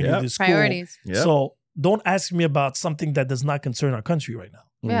 Yep. We Yep. need the school. Priorities. Yep. So don't ask me about something that does not concern our country right now.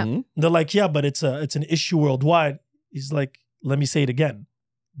 Yeah. Mhm. They're like, yeah, but it's an issue worldwide. He's like, let me say it again.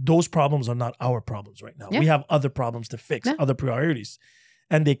 Those problems are not our problems right now. Yeah. We have other problems to fix, Yeah. other priorities.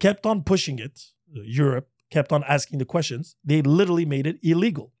 And they kept on pushing it. Europe kept on asking the questions. They literally made it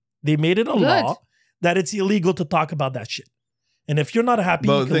illegal. They made it a Good. law that it's illegal to talk about that shit. And if you're not happy,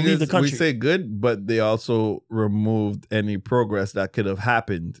 But you the can thing leave is, the country. we say good, but they also removed any progress that could have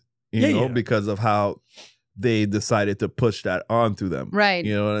happened, you know, Yeah. because of how they decided to push that onto them. Right.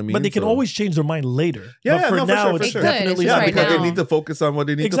 You know what I mean? but they can So- always change their mind later. Yeah, but yeah, for no, for now, sure, for it's sure. definitely Yeah, right because now. they need to focus on what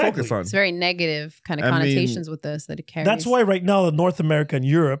they need Exactly. to focus on. It's very negative kind of I mean- connotations with this that it carries. That's why right now in North America and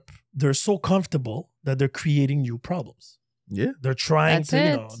Europe, they're so comfortable that they're creating new problems. Yeah. They're trying That's to, you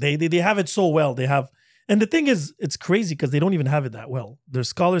it. know, they have it so well. They have, and the thing is, it's crazy because they don't even have it that well. Their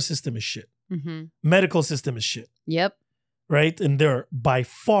scholar system is shit. Mm-hmm. Medical system is shit, Yep. right? And they're by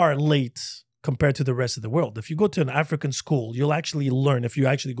far late compared to the rest of the world. If you go to an African school, you'll actually learn, if you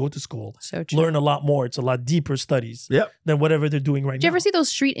actually go to school, So true. learn a lot more. It's a lot deeper studies Yep. than whatever they're doing right Did you now. ever see those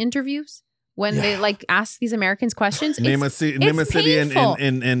street interviews when they like ask these Americans questions? Name It's- a city. Name a it's city painful.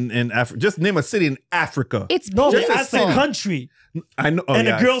 in Africa. Just name a city in Africa. It's No, they Just a asked the city. country. I know. Oh, and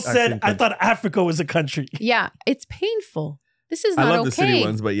yeah, the girl I've said, seen I countries. thought Africa was a country. Yeah, it's painful. This is I not love the city okay.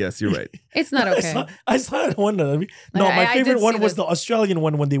 ones, but yes, you're right. It's not okay. I saw it one. No, my I favorite did one see was this. the Australian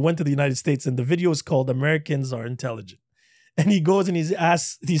one when they went to the United States, and the video is called "Americans Are Intelligent." And he goes and he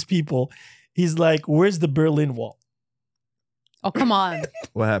asks these people, he's like, "Where's the Berlin Wall?" Oh, come on.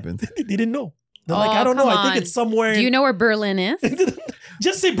 What happened? They didn't know. They're Oh, like, "I don't know. come I think on. it's somewhere." Do you know where Berlin is?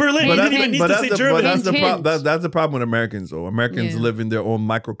 Just say Berlin. But You that's didn't even need to that's say the, Germany. but that's Hint. that's the problem with Americans, though. Americans Yeah. live in their own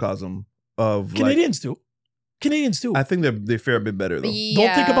microcosm of like. Canadians too. Canadians too. I think they fare a bit better though.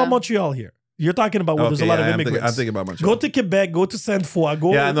 Don't think about Montreal here. You're talking about where there's a lot of I'm immigrants. thinking about Montreal. Go to Quebec. Go to Sainte Foy.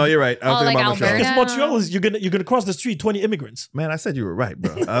 Go. Yeah, no, you're right. I'm Oh, thinking like about Montreal. Alberta? Because Montreal is you're gonna cross the street 20 immigrants. Man, I said you were right,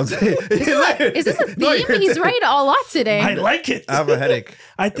 bro. I was, Is this a No, theme? you're- He's right a lot today. I like it. I have a headache.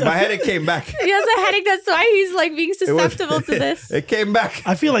 I My headache came back. He has a headache. That's why he's like being It was- susceptible to this. It came back.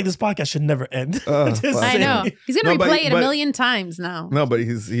 I feel like this podcast should never end. Oh, Just fuck. I saying. know. He's gonna No, but- replay it a but- million times now. No, but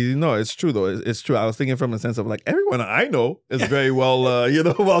no, it's true though. It's true. I was thinking from the sense of like everyone I know is very well,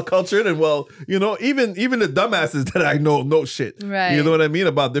 well cultured and well, even the dumbasses that I know shit. Right. You know what I mean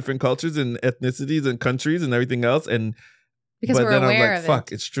about different cultures and ethnicities and countries and everything else. And Because but we're then aware I'm like, of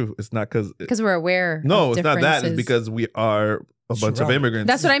fuck, it. it's true. It's not because Because we're aware. no, of it's not that. It's differences. because we are a bunch of Surrounded. immigrants.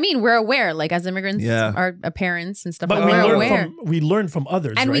 That's what I mean. We're aware, like as immigrants, Yeah. our parents and stuff. But like we we're learn aware, from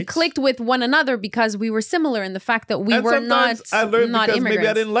others, and we right? clicked with one another because we were similar in the fact that we And were not sometimes I learned not because immigrants. maybe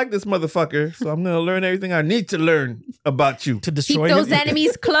I didn't like this motherfucker, so I'm gonna learn everything I need to learn about you to Keep destroy those him.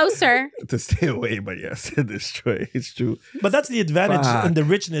 enemies closer. to stay away. But yes, destroy. It's true. But that's the advantage Fuck. and the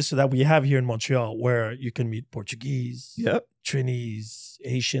richness that we have here in Montreal, where you can meet Portuguese, Yep. Trinis,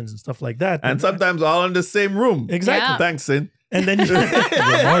 Haitians, and stuff like that. And sometimes all in the same room. exactly. Yeah. Thanks, Sin. And then you're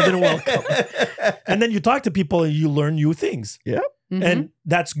more than welcome. And then you talk to people and you learn new things. Yep. Mhm. And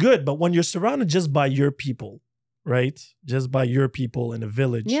that's good. But when you're surrounded just by your people, right? Just by your people in a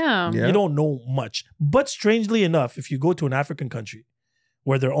village, yeah. Yeah. you don't know much. But strangely enough, if you go to an African country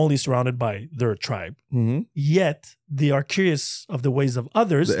where they're only surrounded by their tribe, Mm-hmm. yet they are curious of the ways of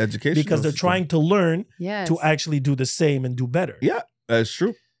others The education because they're trying to learn Yes. to actually do the same and do better. Yeah, that's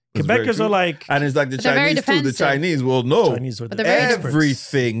true. That's very Quebecers true. are like and it's like the But they're very Chinese too. The defensive. Chinese will know Chinese are But the they're very experts.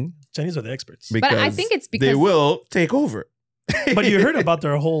 everything Chinese are the experts. because But I think it's because they will take over. But you heard about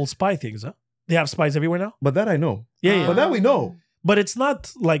their whole spy things, huh? They have spies everywhere now. But that I know. Yeah. But that we know. But it's not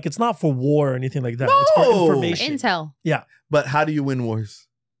for war or anything like that. It's for No. information. Intel. But how do you win wars?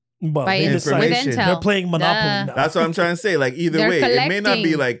 Well, By they with decide information. Intel. they're playing Monopoly Duh. now. That's what I'm trying to say. Like either They're way, it may not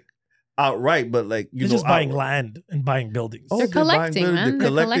be collecting. like outright, but like They're just buying land and buying buildings. They're collecting, buying man. They're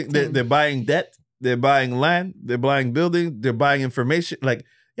They're collecting. collecting. They're buying debt. They're buying land. They're buying buildings. They're buying information. Like,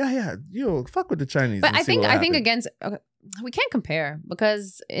 yeah. Fuck with the Chinese. But I think against we can't compare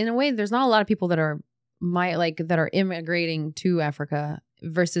because in a way there's not a lot of people that are immigrating to Africa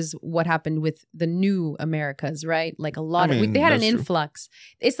versus what happened with the new Americas, right? Like a lot they had an influx.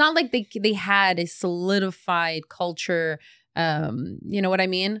 It's not like they had a solidified culture. You know what I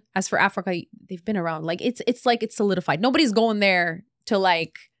mean? As for Africa, they've been around. Like it's like it's solidified. Nobody's going there to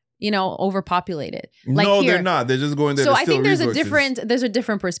like, overpopulate it. Like no, here. they're not. They're just going there. So to I steal think there's resources. a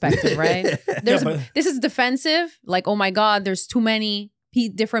different perspective, right? This is defensive. Like, oh my God, there's too many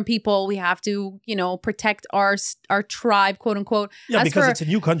different people. We have to, protect our tribe, quote unquote. Yeah, because it's a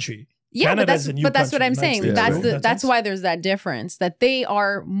new country. Yeah, Canada's but that's what I'm saying. Yeah, That's why there's that difference. That they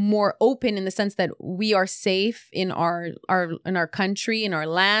are more open in the sense that we are safe in our country, in our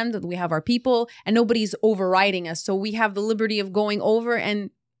land. That we have our people, and nobody's overriding us. So we have the liberty of going over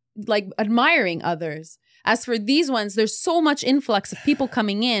and like admiring others. As for these ones, there's so much influx of people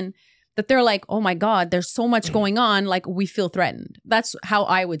coming in that they're like, oh my God, there's so much going on. Like we feel threatened. That's how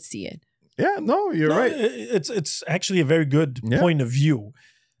I would see it. Yeah, no, you're right. It's actually a very good Yeah. point of view.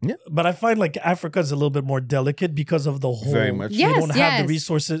 Yeah. But I find like Africa is a little bit more delicate because of the whole. Very much. They Yes, don't have the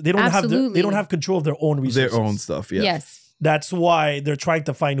resources. They don't Absolutely. they don't have control of their own resources. Their own stuff. Yeah. Yes. That's why they're trying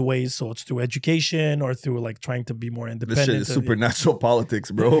to find ways. So it's through education or through like trying to be more This independent. shit is supernatural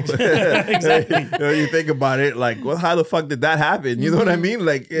politics, bro. Exactly. You think about it, like, well, how the fuck did that happen? You know what I mean?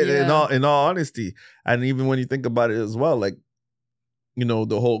 Like, in all honesty, and even when you think about it as well, like,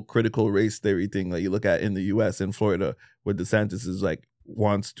 the whole critical race theory thing that you look at in the U.S. in Florida, where DeSantis is like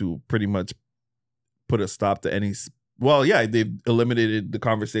wants to pretty much put a stop to any. Well, yeah, they've eliminated the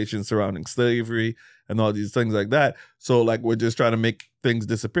conversation surrounding slavery and all these things like that. So, like, we're just trying to make things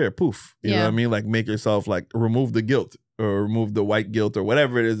disappear. Poof. You know what I mean? Like, make yourself, like, remove the guilt or remove the white guilt or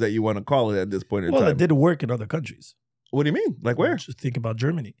whatever it is that you want to call it at this point in time. Well, it did work in other countries. What do you mean? Like, where? Just think about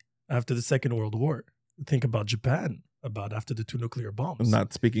Germany after the Second World War. Think about Japan after the 2 nuclear bombs. I'm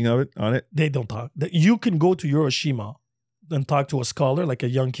not speaking of it on it. They don't talk. You can go to Hiroshima and talk to a scholar, like a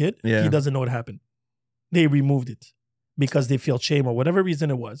young kid. Yeah. He doesn't know what happened. They removed it because they feel shame or whatever reason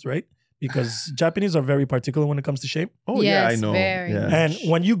it was, right? Because Japanese are very particular when it comes to shame. Oh, Yes, yeah, I know. very Yeah. And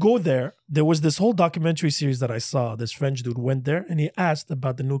when you go there, there was this whole documentary series that I saw. This French dude went there and he asked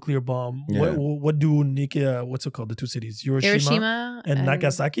about the nuclear bomb. Yeah. What do what's it called? The 2 cities, Hiroshima and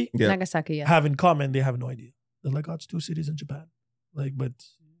Nagasaki, Yeah. Nagasaki, yeah. have in common? They have no idea. They're like, oh, it's 2 cities in Japan. Like, but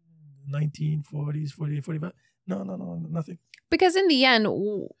 1940s, 48, 45. No, nothing. Because in the end,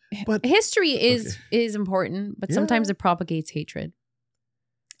 But history is important, but Yeah. sometimes it propagates hatred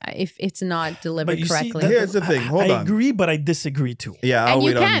if it's not delivered But you see, correctly. Here's the thing. Hold I on. agree, but I disagree too. Yeah, I'll And you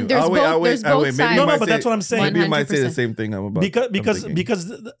wait on can. you. There's I'll wait, both- I'll wait, there's I'll both wait. Maybe sides. you No, might but say- that's what I'm saying. Maybe you might say the 100%. same thing I'm about. Because I'm thinking.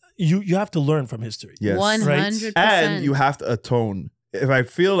 because you have to learn from history. Yes. 100%. And you have to atone. If I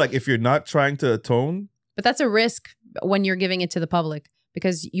feel like if you're not trying to atone, But that's a risk when you're giving it to the public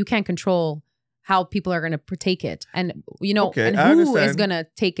because you can't control how people are going to take it. And, Okay, and I who is understand. going to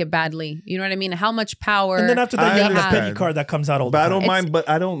take it badly. You know what I mean? How much power. And then after that, I you have a understand. petty card that comes out all the but I time. don't It's- mind. But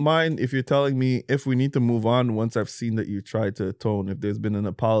I don't mind if you're telling me if we need to move on once I've seen that you tried to atone. If there's been an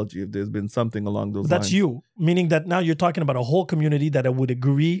apology, if there's been something along those That's lines. you, meaning that now you're talking about a whole community that I would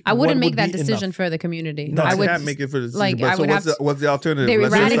agree. I wouldn't what make would that be decision enough. for the community. No, I you would can't make it for the decision. like, but I so would what's have the, what's the alternative? they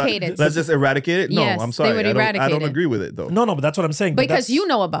Let's just- eradicate it. Let's just eradicate it. No, Yes, I'm they sorry. would I eradicate don't it. agree with it though. No, but that's what I'm saying. But because that's- you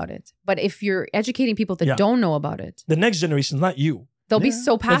know about it. But if you're educating people that Yeah. don't know about it, the next generation is not you. they'll be Yeah.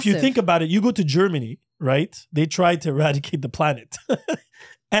 so passive. If you think about it, you go to Germany, right? They tried to eradicate the planet.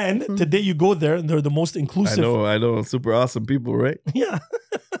 And Mhm. today you go there and they're the most inclusive. I know. Super awesome people, right? Yeah.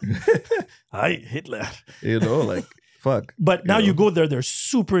 I Hitler. Like fuck. But now know. you go there, they're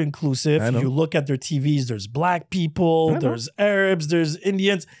super inclusive. I know. You look at their TVs, there's black I people, know. there's Arabs, there's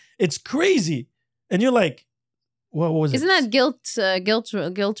Indians. It's crazy. And you're like, what was Isn't it? that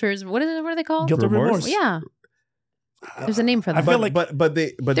guilters? What are they called? Guilt or Remorse? remorse? Yeah. There's a name for I them. feel But like but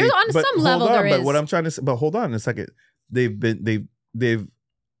they There's on but some hold level on, there But is. what I'm trying to say, but hold on a second. They've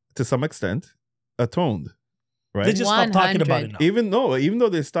to some extent atoned, right? they just stopped talking about it now. 100. even though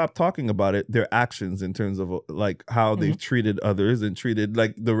they stopped talking about it, their actions in terms of like how they've treated others and treated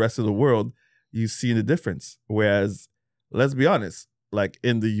like the rest of the world, you see the difference. Whereas, let's be honest, like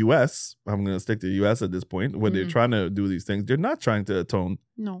in the US, I'm going to stick to the US at this point, where they're Mhm. trying to do these things, they're not trying to atone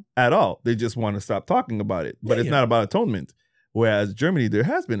No. at all. They just want to stop talking about it. But Yeah, it's yeah. not about atonement. Whereas Germany, there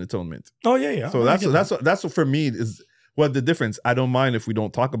has been atonement. Oh, yeah. So I get that's what for me is what the difference. I don't mind if we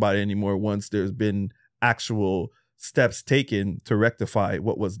don't talk about it anymore once there's been actual steps taken to rectify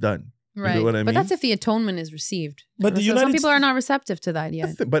what was done. Right. You know what I mean? But that's if the atonement is received. But the So United some people St- are not receptive to that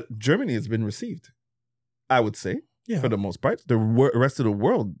yet. But Germany has been received, I would say, Yeah. for the most part. The rest of the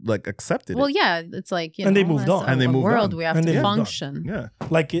world like accepted Well, it. yeah, it's like, you And know, they moved that's on. a And they moved world on. we have And to they moved on. function. Yeah.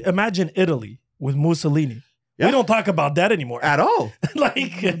 Like imagine Italy with Mussolini. Yeah. We don't talk about that anymore. At all.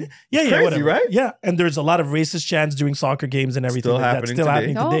 Like, yeah, crazy, whatever. right? Yeah, and there's a lot of racist chants during soccer games and everything Still like that. happening Still today.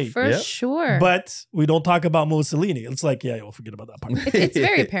 happening Oh, today. for Yeah. sure. But we don't talk about Mussolini. It's like, yeah, we'll forget about that part. It's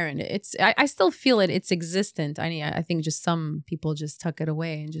very apparent. I still feel it. It's existent. I think just some people just tuck it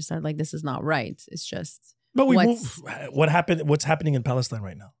away and just are like, this is not right. It's just But we What's- move. What's happening in Palestine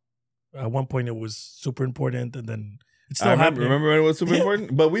right now? At one point, it was super important, and then it's still happening. Remember when it was super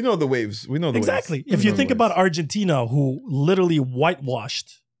important? But we know the waves. We know the Exactly. waves. If We you know think the about waves. Argentina, who literally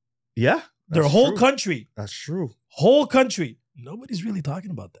whitewashed Yeah. their that's whole true. country, That's true. nobody's really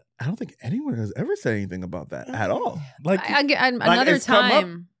talking about that. I don't think anyone has ever said anything about that at all. Like, another it's come up.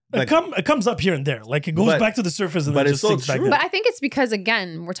 time. Like, it comes up here and there. Like it goes But- back to the surface and but then it's just so sinks back true. down. But I think it's because,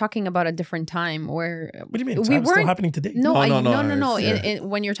 again, we're talking about a different time where What do you mean? It's we still weren't- happening today. No, No, no. it's-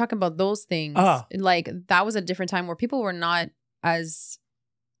 When you're talking about those things, Ah. like that was a different time where people were not as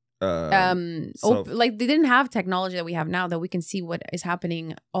self- like they didn't have technology that we have now that we can see what is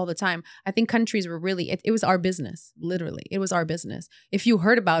happening all the time. I think countries were really it was our business. Literally, it was our business. If you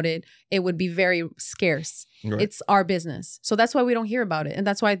heard about it, it would be very scarce. Right. It's our business, so that's why we don't hear about it, and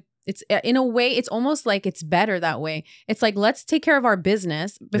that's why. It's in a way, it's almost like it's better that way. It's like, let's take care of our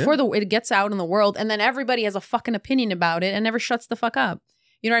business before it gets out in the world, and then everybody has a fucking opinion about it and never shuts the fuck up.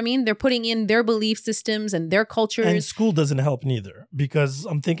 You know what I mean? They're putting in their belief systems and their cultures. And school doesn't help neither, because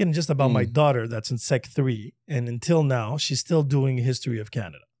I'm thinking just about my daughter that's in Sec 3, and until now she's still doing history of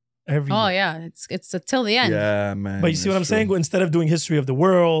Canada every Oh year. yeah, it's till the end. Yeah, man. But you see what I'm that's saying? true. Instead of doing history of the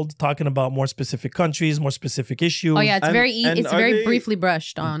world, talking about more specific countries, more specific issues. Oh yeah, it's And- very and it's are very they- briefly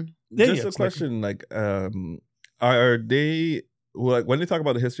brushed on. Yeah, Just yeah, a it's like- question, like, are they like when they talk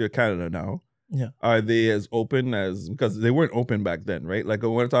about the history of Canada now? Yeah. Are they as open as, because they weren't open back then, right? Like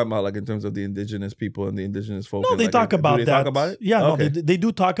when we're talking about like in terms of the indigenous people and the indigenous folk. No, and, they like, talk do about they that. talk about it? Yeah, Okay. no, they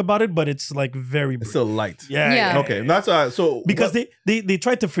do talk about it, but it's like very brief. It's still light. Yeah. Okay, that's so Because what- they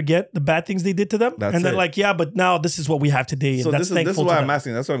tried to forget the bad things they did to them, That's and then it. like, yeah, but now this is what we have today, and so that's this is thankful why to I'm them.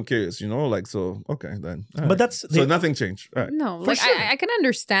 asking. That's why I'm curious. You know, like so. Okay, then. All But right. that's so nothing changed. All right. No, For like sure. I can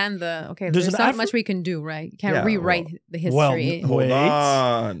understand there's There's an not much we can do, right? You can't Yeah, rewrite well- the history. Well, Hold Wait.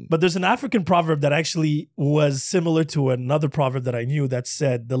 on. But there's an African proverb that actually was similar to another proverb that I knew that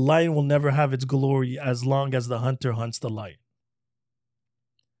said, "The lion will never have its glory as long as the hunter hunts the lion."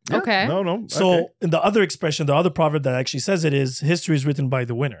 Yeah, Okay. No. So, okay. in the other expression, the other proverb that actually says it is, "History is written by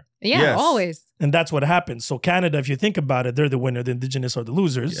the winner." Yeah, Yes. always. And that's what happens. So Canada, if you think about it, they're the winner. The indigenous are the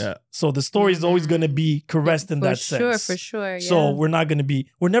losers. Yeah. So the story is always going to be caressed in For that sure, sense. for sure. Yeah. So we're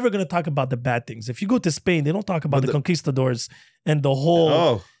never going to talk about the bad things. If you go to Spain, they don't talk about But the the- conquistadors and the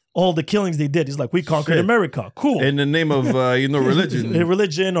whole all the killings they did. It's like, we conquered Shit. America. Cool. in the name of religion.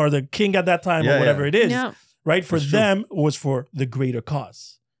 Religion or the king at that time Yeah, or whatever yeah. it is. yeah. Right? For That's true. them, it was for the greater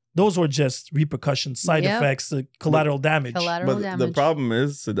cause. Those were just repercussions, side Yep. effects, collateral damage. Collateral But damage. the problem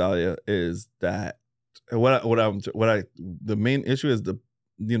is, Sedalia, is that the main issue is the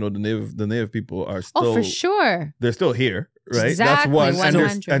native people are still Oh, for sure. they're still here, right? Exactly, That's one, and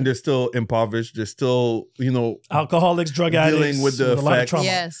 100. they're still impoverished. They're still Alcoholics, drug addicts, dealing with the a lot of effects. trauma.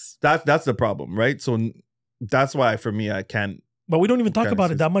 Yes. that's the problem, right? So that's why for me I can't, But we don't even talk Okay, about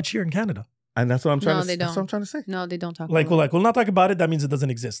so- it that much here in Canada. and that's what I'm trying No, to. they That's don't. what I'm trying to say. No, they don't talk Like, about we'll not talk about it. That means it doesn't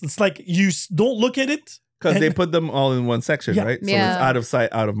exist. It's like don't look at it. Because they And- put them all in one section, Yeah. right? So Yeah. it's out of sight,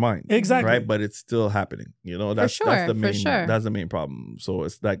 out of mind. Exactly. Right? But it's still happening. That's sure, the for main sure. that's the main problem. So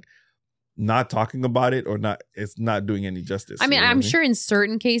it's like not talking about it or it's not doing any justice. I mean, you know what I'm sure in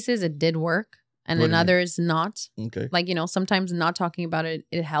certain cases it did work and What in do you mean? others not. Okay. Like, sometimes not talking about it,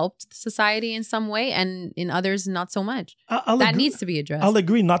 it helped society in some way, and in others, not so much. I'll That agree, needs to be addressed. I'll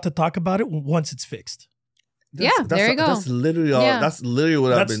agree not to talk about it once it's fixed. Yeah, there you go. That's literally all. Yeah. That's literally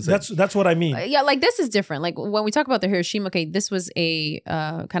what I've been saying. That's what I mean. Yeah, like this is different. Like when we talk about the Hiroshima, okay, this was a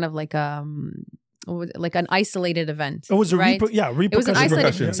kind of like an isolated event. It was a right? it was an It was an isolated.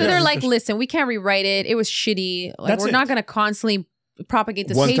 Repercussions. So Yeah, they're like, repercussions. listen, we can't rewrite it. It was shitty. Like That's we're it. not going to constantly propagate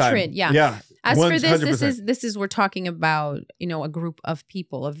this One hatred. time. Yeah. Yeah. As for this 100%. this is we're talking about a group of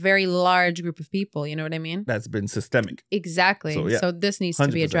people, a very large group of people. You know what I mean? That's been systemic. Exactly. So, yeah. So this needs to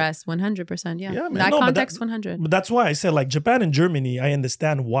be 100%. addressed 100%. Yeah. Yeah, man. That No, but context 100. But that's why I said, like, Japan and Germany, I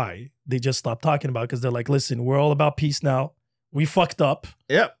understand why they just stopped talking about it, because they're like, listen, we're all about peace now. we fucked up.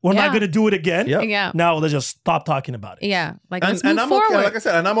 Yep. We're Yeah. not going to do it again. Yep. Yeah. Now let's just stop talking about it. Yeah. Like, And, let's move I'm forward. okay. Like I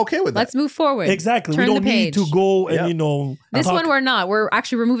said, and I'm okay with Let's that. move forward. Exactly. Turn we don't the need to page. go and, Yep. This talk- one we're not. We're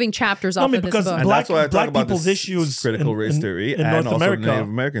actually removing chapters off of this because book. And black, that's why I talk black about people's this issues critical race theory in and North also America, Native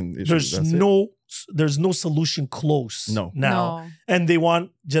American issues. there's no solution close No. now. And they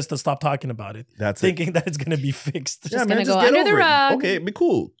want just to stop talking about it, That's thinking that it's going to be fixed. Yeah, Just man, gonna just go get under over the it. rug. Okay, it'd be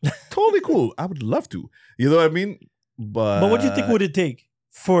cool. Totally cool. I would love to. You know what I mean? But But what do you think would it take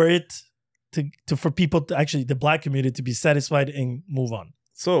for it to for people to actually, the black community, to be satisfied and move on?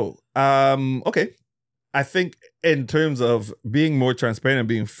 So, okay. I think in terms of being more transparent and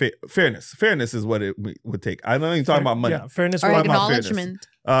being fairness is what it would take. I know you're talking about money. Yeah, fairness. Or talking about acknowledgement.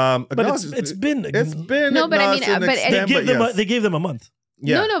 But it's been No, but I mean, acknowledged to an but extent, they gave them a month.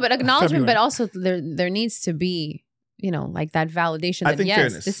 yeah. No, but acknowledgement, February. but also there needs to be, like that validation I that think yes,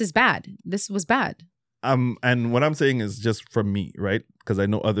 fairness. this is bad. This was bad. And what I'm saying is just from me, right? Because I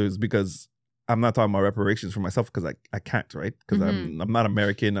know others, because I'm not talking about reparations for myself because I can't, right? Because I'm not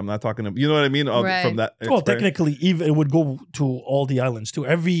American. I'm not talking, you know what I mean? Right. From that. Well, experience. technically, even it would go to all the islands too.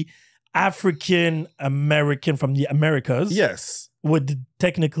 Every African American from the Americas, Yes. would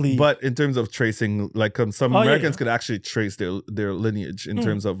technically. But in terms of tracing, like some Oh, yeah, Americans yeah. could actually trace their lineage in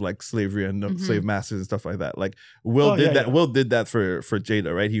terms of like slavery and slave masters and stuff like that. Like Will Oh, did yeah, that. yeah. Will did that for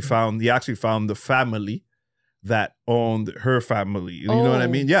Jada, right? He actually found the family that owned her family. You know what I Oh.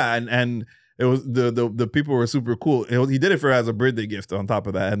 mean? Yeah, and it was the people were super cool. He did it for her as a birthday gift on top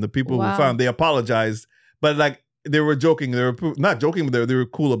of that, and the people Wow. who found, they apologized, but like. They were joking. They were not joking, but they were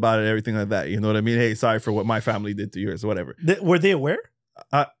cool about it. Everything like that. You know what I mean? Hey, sorry for what my family did to yours, or whatever. Were they aware?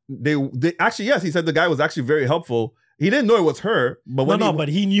 They actually, yes. He said the guy was actually very helpful. He didn't know it was her, but when But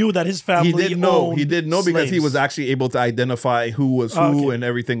he knew that his family. he did know. owned He did know because he slaves. was actually able to identify who was who Okay. and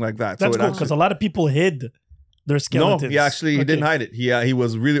everything like that. That's so cool it because actually, a lot of people hid their no, skeletons. he didn't hide it. He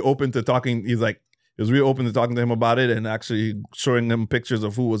was really open to talking. He was really open to talking to him about it and actually showing him pictures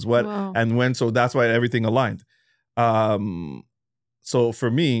of who was what Wow. and when. So that's why everything aligned. So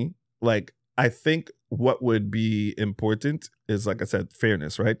for me, like, I think what would be important is, like I said,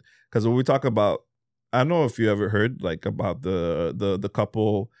 fairness, right? Because when we talk about, I don't know if you ever heard like about the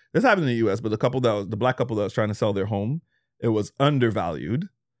couple. This happened in the U.S., but the black couple that was trying to sell their home, it was undervalued.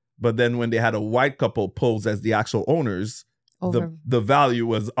 But then when they had a white couple pose as the actual owners, Over. the value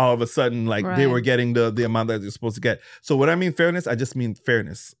was all of a sudden like they Right. were getting the amount that they're supposed to get. So when I mean fairness, I just mean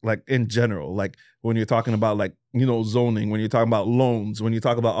fairness, like in general. Like when you're talking about like, zoning, when you're talking about loans, when you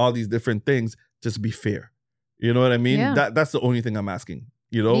talk about all these different things, just be fair. You know what I mean? Yeah. That's the only thing I'm asking.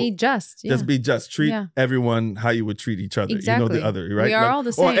 Be just. Yeah. Just be just. Treat Yeah. everyone how you would treat each other. Exactly. The other, right? We are Like, all the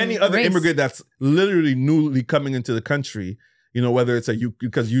or same any other race. immigrant that's literally newly coming into the country. Whether it's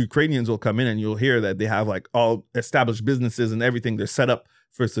because Ukrainians will come in and you'll hear that they have like all established businesses and everything. They're set up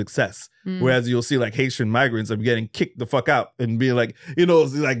for success. Whereas you'll see like Haitian migrants are getting kicked the fuck out and being like,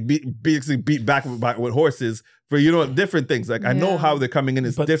 basically beat back with horses for, different things. Like I know Yeah. how they're coming in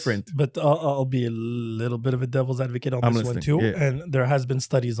is different. But I'll be a little bit of a devil's advocate on I'm this one listening, too. yeah. And there has been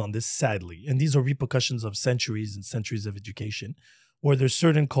studies on this, sadly. And these are repercussions of centuries and centuries of education, where there's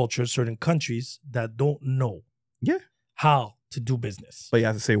certain cultures, certain countries that don't know how to do business. But you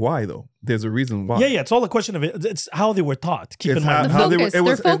have to say why though. There's a reason why. Yeah, it's all a question of it. It's how they were taught. Keep It's in mind. how they focus. it was,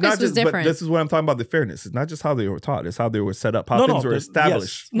 Their it's not focus was just, but different. this is what I'm talking about, the fairness. It's not just how they were taught, it's how they were set up, how things were there's-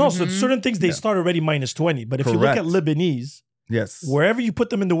 established. Yes. No, so Mhm. certain things they start already minus 20. But if you look at Correct. Lebanese, Yes. wherever you put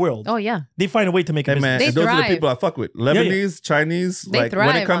them in the world, Oh yeah. they find a way to make a Hey man, business. They those are the thrive. people I fuck with. Lebanese, Chinese, They like when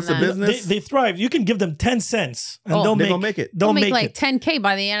it thrive comes to on that. business, They thrive. You can give them 10 cents and Oh, they'll they're make, gonna make it. They'll We'll make like it. 10K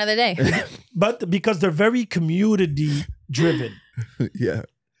by the end of the day. But because they're very community driven. Yeah.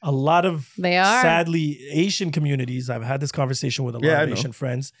 A lot of They are. sadly Asian communities. I've had this conversation with a lot Yeah, I of know. Asian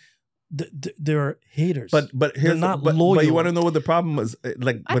friends. They're haters. But here's not but loyal. you want to know what the problem was?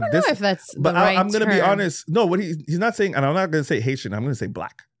 Like, I but don't this, know if that's but the right I'm gonna be term. honest. No, what he's not saying, and I'm not gonna say Haitian. I'm gonna say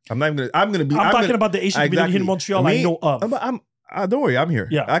black. I'm not even gonna. I'm gonna be. I'm talking gonna, about the Asian community in exactly. Montreal I Me- know of. don't worry, I'm here.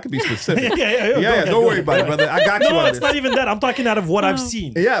 Yeah. I can be specific. yeah, yeah, don't worry about it, brother. I got you No, on it's this. not even that. I'm talking out of what I've Oh.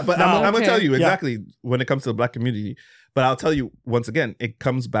 seen. Yeah, but I'm Okay. gonna tell you Yeah. exactly when it comes to the black community. But I'll tell you once again, it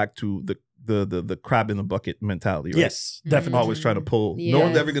comes back to the crab in the bucket mentality, right? Yes, definitely. Always trying to pull. No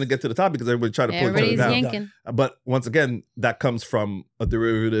one's ever Yes. gonna get to the top because everybody's trying to pull each Everybody's other down. yanking. But once again, that comes from a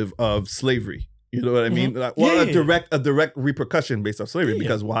derivative of slavery. You know what I mean? Like, Yeah, well, yeah, a direct repercussion based off slavery. Yeah.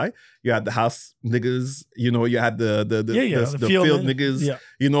 Because why? You had the house niggas. You had the the field niggas.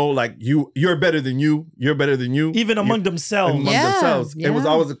 Yeah. Like you're better than you. You're better than you. Even among themselves. among Yeah, themselves.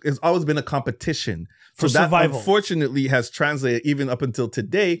 yeah. It's always been a competition. For So that survival. unfortunately has translated even up until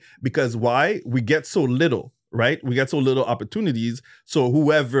today because why? We get so little. right? We get so little opportunities. So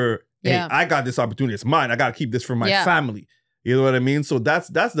whoever, hey, I got this opportunity, it's mine. I got to keep this for my family. You know what I mean? So that's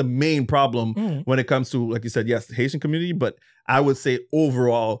the main problem when it comes to, like you said, yes, the Haitian community, but I would say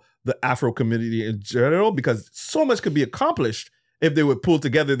overall the Afro community in general, because so much could be accomplished if they would pull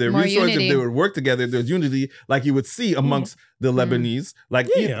together their resources, if they would work together, there's unity, like you would see amongst the Lebanese. Like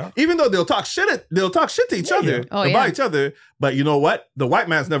even though they'll talk shit to each other about each other, but you know what? The white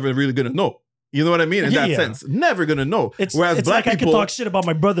man's never really gonna know. You know what I mean? In that sense, never gonna know. Whereas it's black like people, I can talk shit about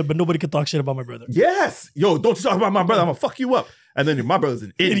my brother, but nobody can talk shit about my brother. Yes, yo, don't you talk about my brother? I'm gonna fuck you up. And then my brother's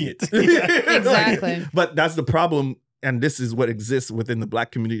an idiot. Exactly. Like, but that's the problem, and this is what exists within the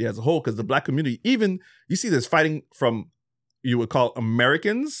black community as a whole. Because the black community, even you see, this fighting from you would call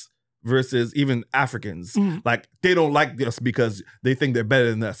Americans versus even Africans. Like they don't like us because they think they're better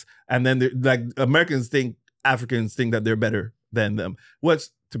than us, and then like Americans think Africans think that they're better than them. Which,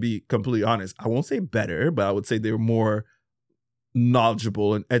 to be completely honest, I won't say better, but I would say they're more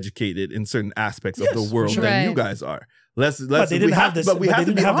knowledgeable and educated in certain aspects of the world than you guys are. But they didn't have this. But we have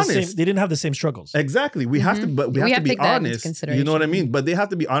to be honest. They didn't have the same struggles. Exactly. We have to, but we have to be honest. You know what I mean? But they have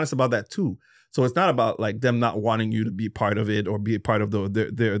to be honest about that too. So it's not about like them not wanting you to be part of it or be a part of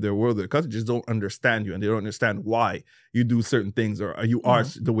their world. Their country just don't understand you, and they don't understand why you do certain things or you are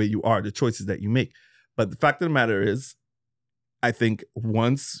the way you are, the choices that you make. But the fact of the matter is, I think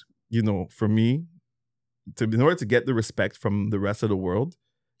once, for me, in order to get the respect from the rest of the world,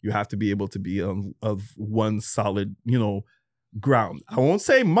 you have to be able to be of one solid, ground. I won't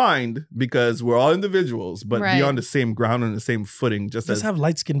say mind because we're all individuals, but be on the same ground and the same footing. Just have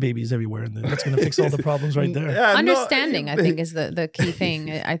light-skinned babies everywhere, and that's going to fix all the problems right there. Yeah, understanding, I think, is the key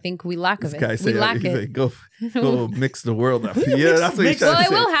thing. I think we lack of it. We lack it. Go mix the world up. Yeah, that's what he's trying to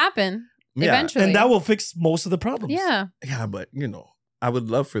say. It will happen eventually, and that will fix most of the problems. Yeah, but I would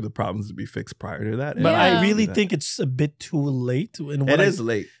love for the problems to be fixed prior to that. But I really think it's a bit too late. It is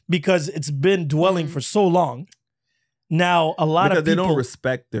late because it's been dwelling for so long. Now, a lot of people... they don't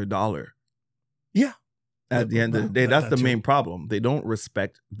respect their dollar. Yeah. At the end of the day, that's the main problem. They don't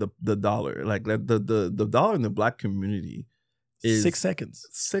respect the dollar. Like the dollar in the black community is 6 seconds.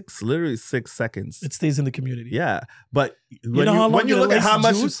 Literally 6 seconds. It stays in the community. Yeah. But when you look at how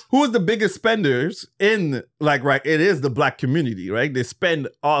much, who is the biggest spenders in, it is the black community, right? They spend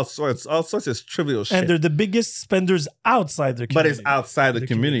all sorts of trivial shit. And they're the biggest spenders outside their community. But it's outside the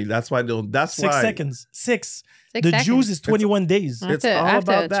community. That's why 6 seconds. 6. The seconds. Jews is 21 days. I have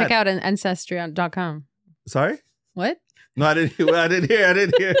to check out Ancestry.com. Sorry? What? No, I didn't hear.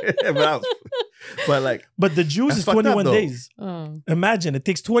 But the Jews is 21 days. Oh. Imagine, it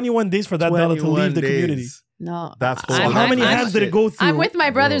takes 21 days for that dollar to leave the community. No. That's how many hands did it go through? I'm with my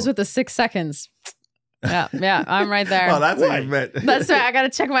brothers with the 6 seconds. Yeah, I'm right there. Oh, that's what you meant. That's right. I got to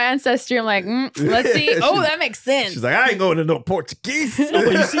check my ancestry. I'm like, let's see. Oh, that makes sense. She's like, I ain't going to no Portuguese.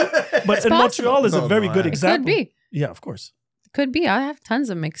 But you see, but in Montreal is a very good example. It could be. Yeah, of course. It could be. I have tons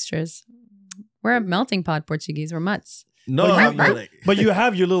of mixtures. We're a melting pot Portuguese. We're mutts. No, but you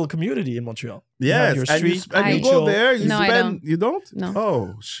have your little community in Montreal. Yes, your street. And you go there. You spend. I don't. You don't? No.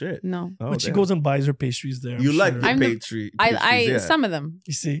 Oh shit. No. But she goes and buys her pastries there. You like the pastries? Some of them.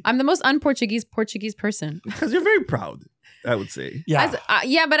 You see, I'm the most un-Portuguese person. Because you're very proud, I would say. Yeah.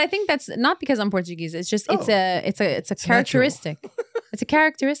 But I think that's not because I'm Portuguese. It's just it's a characteristic. It's a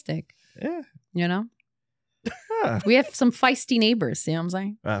characteristic. Yeah. We have some feisty neighbors. You know what I'm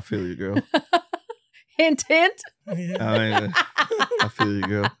saying? I feel you, girl. Hint, hint. I feel you,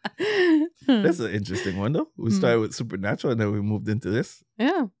 girl. That's an interesting one, though. We started with supernatural, and then we moved into this.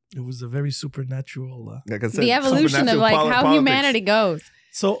 Yeah. It was a very supernatural. Like I said, the evolution of how humanity goes.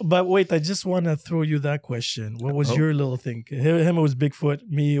 So, but wait, I just want to throw you that question. What was your little thing? Him, it was Bigfoot.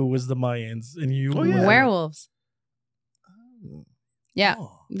 Me, it was the Mayans. And you? Werewolves. Yeah.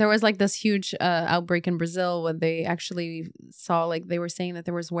 There was this huge outbreak in Brazil where they actually saw, they were saying that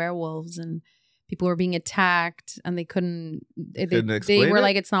there was werewolves and people were being attacked and they couldn't they were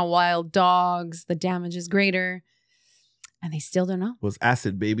like, it's not wild dogs. The damage is greater. And they still don't know. It was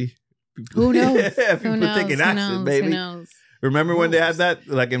acid, baby. Who knows? People taking acid, baby. Who knows? Remember when they had that,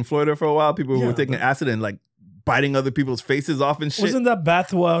 in Florida for a while, people were taking acid and biting other people's faces off and shit. Wasn't that bath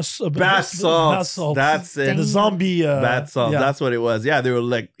salt? That's it. The zombie bath salt. That's what it was. Yeah, they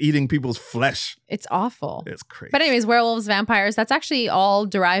were eating people's flesh. It's awful. It's crazy. But anyways, werewolves, vampires, that's actually all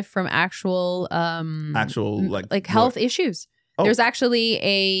derived from actual health issues. Oh. There's actually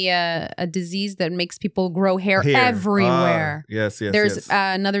a disease that makes people grow hair. Everywhere. Yes. There's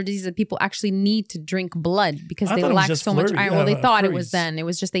another disease that people actually need to drink blood because they lack so much iron. Well, they thought it was then. It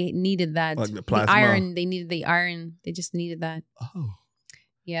was just they needed that. Like the iron. They needed the iron. They just needed that. Oh.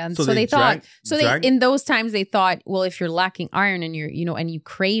 Yeah, and So so they they thought. drank- In those times they thought, well, if you're lacking iron and and you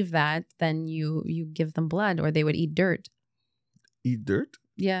crave that, then you give them blood, or they would eat dirt. Eat dirt?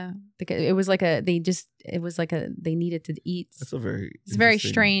 Yeah, it was like they needed to eat. That's a very It's very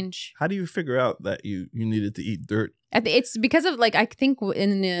interesting- strange. How do you figure out that you needed to eat dirt? It's because of I think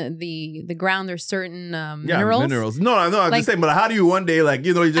in the ground there's certain minerals. Minerals. No, I'm Like- just saying, but how do you one day you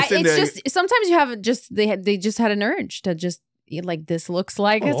just sit It's there? just sometimes you have they just had an urge to just eat, this looks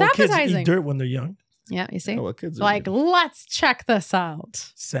like it's all kids appetizing. eat dirt when they're young. Yeah, you see, Oh, well, kids are let's check this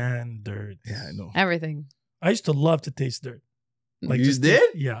out. Sand, dirt. yeah, I know. Everything. I used to love to taste dirt. You just did?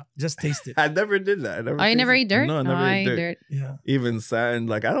 Yeah, just taste it. I never did that. Oh, you never tasted- eat dirt? No, I never I ate eat dirt. Yeah. Even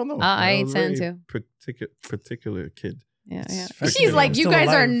sand, I don't know. I ate was a sand very too. Particular kid. Yeah, yeah. It's She's like, you still guys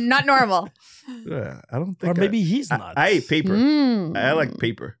are alive. not normal. Yeah, I don't think. Or maybe he's not. I ate paper. Mm. I like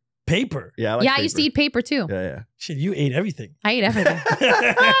paper. Paper. Yeah, I like Yeah, I paper. used to eat paper too. Yeah, yeah. Shit, you ate everything. I ate everything.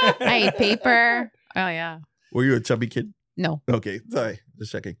 I ate paper. Oh yeah. Were you a chubby kid? No. Okay, sorry,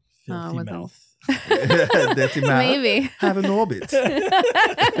 just checking. Filthy wasn't. mouth. Dirty mouth. Maybe. Have an orbit.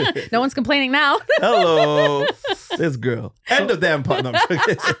 No one's complaining now. Hello, this girl. End of damn part. No, I'm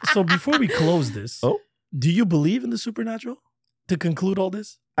joking. So before we close this, Oh? do you believe in the supernatural? To conclude all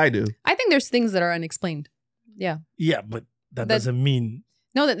this? I do. I think there's things that are unexplained. Yeah. Yeah, but that That- doesn't mean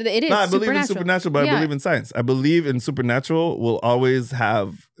No, that it is. No, I believe in supernatural. supernatural, but Yeah. I believe in science. I believe in supernatural will always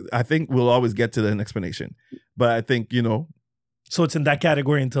have. I think we'll always get to an explanation. But I think so. It's in that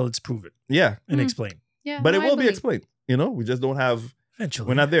category until it's proven yeah. and Mm. explained. Yeah, But no, it I will be believe. explained. We just don't have. Eventually,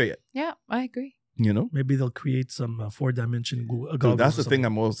 We're not there yet. Yeah, I agree. Maybe they'll create some 4-dimension goggles. Dude, that's or the thing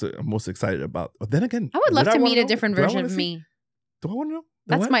something. I'm most excited about. But then again, I would love did to wanna meet a know? different Do I version wanna of see? me. Do I want to know?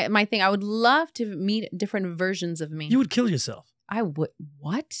 The That's what? my thing. I would love to meet different versions of me. You would kill yourself. I would.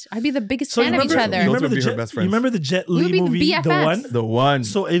 What? I'd be the biggest So fan of each remember- other. you remember would the be her Jet, best you friends. remember the Jet We would Li be the movie, the BFFs. one? The one.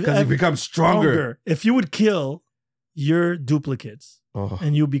 So if Because he becomes stronger. if you would kill your duplicates Oh.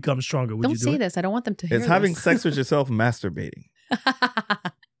 and you become stronger, would Don't you do say it? this. I don't want them to hear It's having this. sex with yourself, masturbating.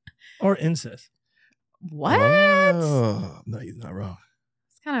 Or incest? What? Oh, no, he's not wrong.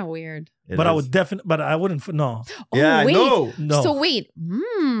 It's kind of weird. It But I is. would definitely. But I wouldn't. No. Oh, Yeah, wait. no. No. So wait.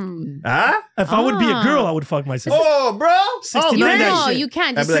 Huh? If I would be a Ah. girl, I would fuck myself. Oh, bro. Oh, 69 that no, shit. you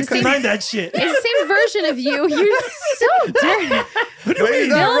can't. I'd It's be the like, same. 69 that shit. It's the same version of you. You're so dirty. What do you But he's mean?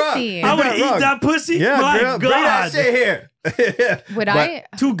 not wrong. Filthy. He's I would not eat wrong. that pussy. Yeah, My girl, bring that God. shit here. Would But- I?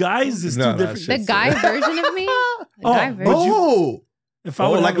 Two guys is No, two no, different. shit. The guy version of me? The Oh, guy but version. you- Oh, If I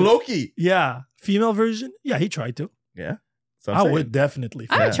would like have a- Loki. Yeah, female version. Yeah, he tried to. Yeah. So I'm I saying. would definitely.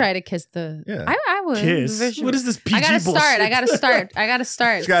 I would Yeah. try to kiss the. Yeah. I would. Kiss. Version. What is this PG I gotta bullshit? start. I gotta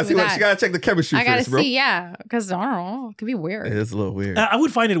start. She gotta see with what that. she gotta check the chemistry I gotta first, bro. see, yeah, because I don't know, it could be weird. It is a little weird. I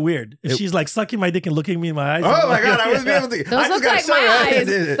would find it weird if It- she's like sucking my dick and looking me in my eyes. Oh my god, I wouldn't be able to. Those I just look gotta like show my you.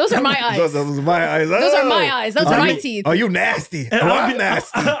 eyes. Those are my eyes. Those are my eyes. Those are Oh. my eyes. Those Oh, are my you- teeth. Oh, you nasty. And Oh, I I'm would be,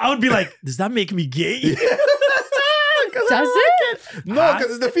 nasty. I would be like, does that make me gay? Does it? No,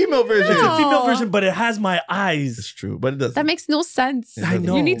 because it's the female version. It's a female No. version, but it has my It's eyes. true, but it doesn't. That makes no sense. It I doesn't.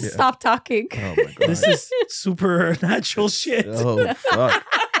 know. You need to Yeah. stop talking. Oh my god. This is supernatural shit. Oh fuck.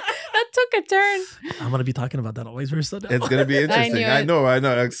 That took a turn. I'm gonna be talking about that always very soon. It's gonna be interesting. knew I it. know.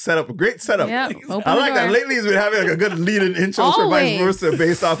 Like, setup. Great setup. Yeah, open I the like that. door. Lately, he's been having like a good lead-in intro for vice Always. versa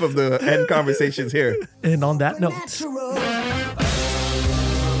based off of the end conversations here. And on that note. Natural.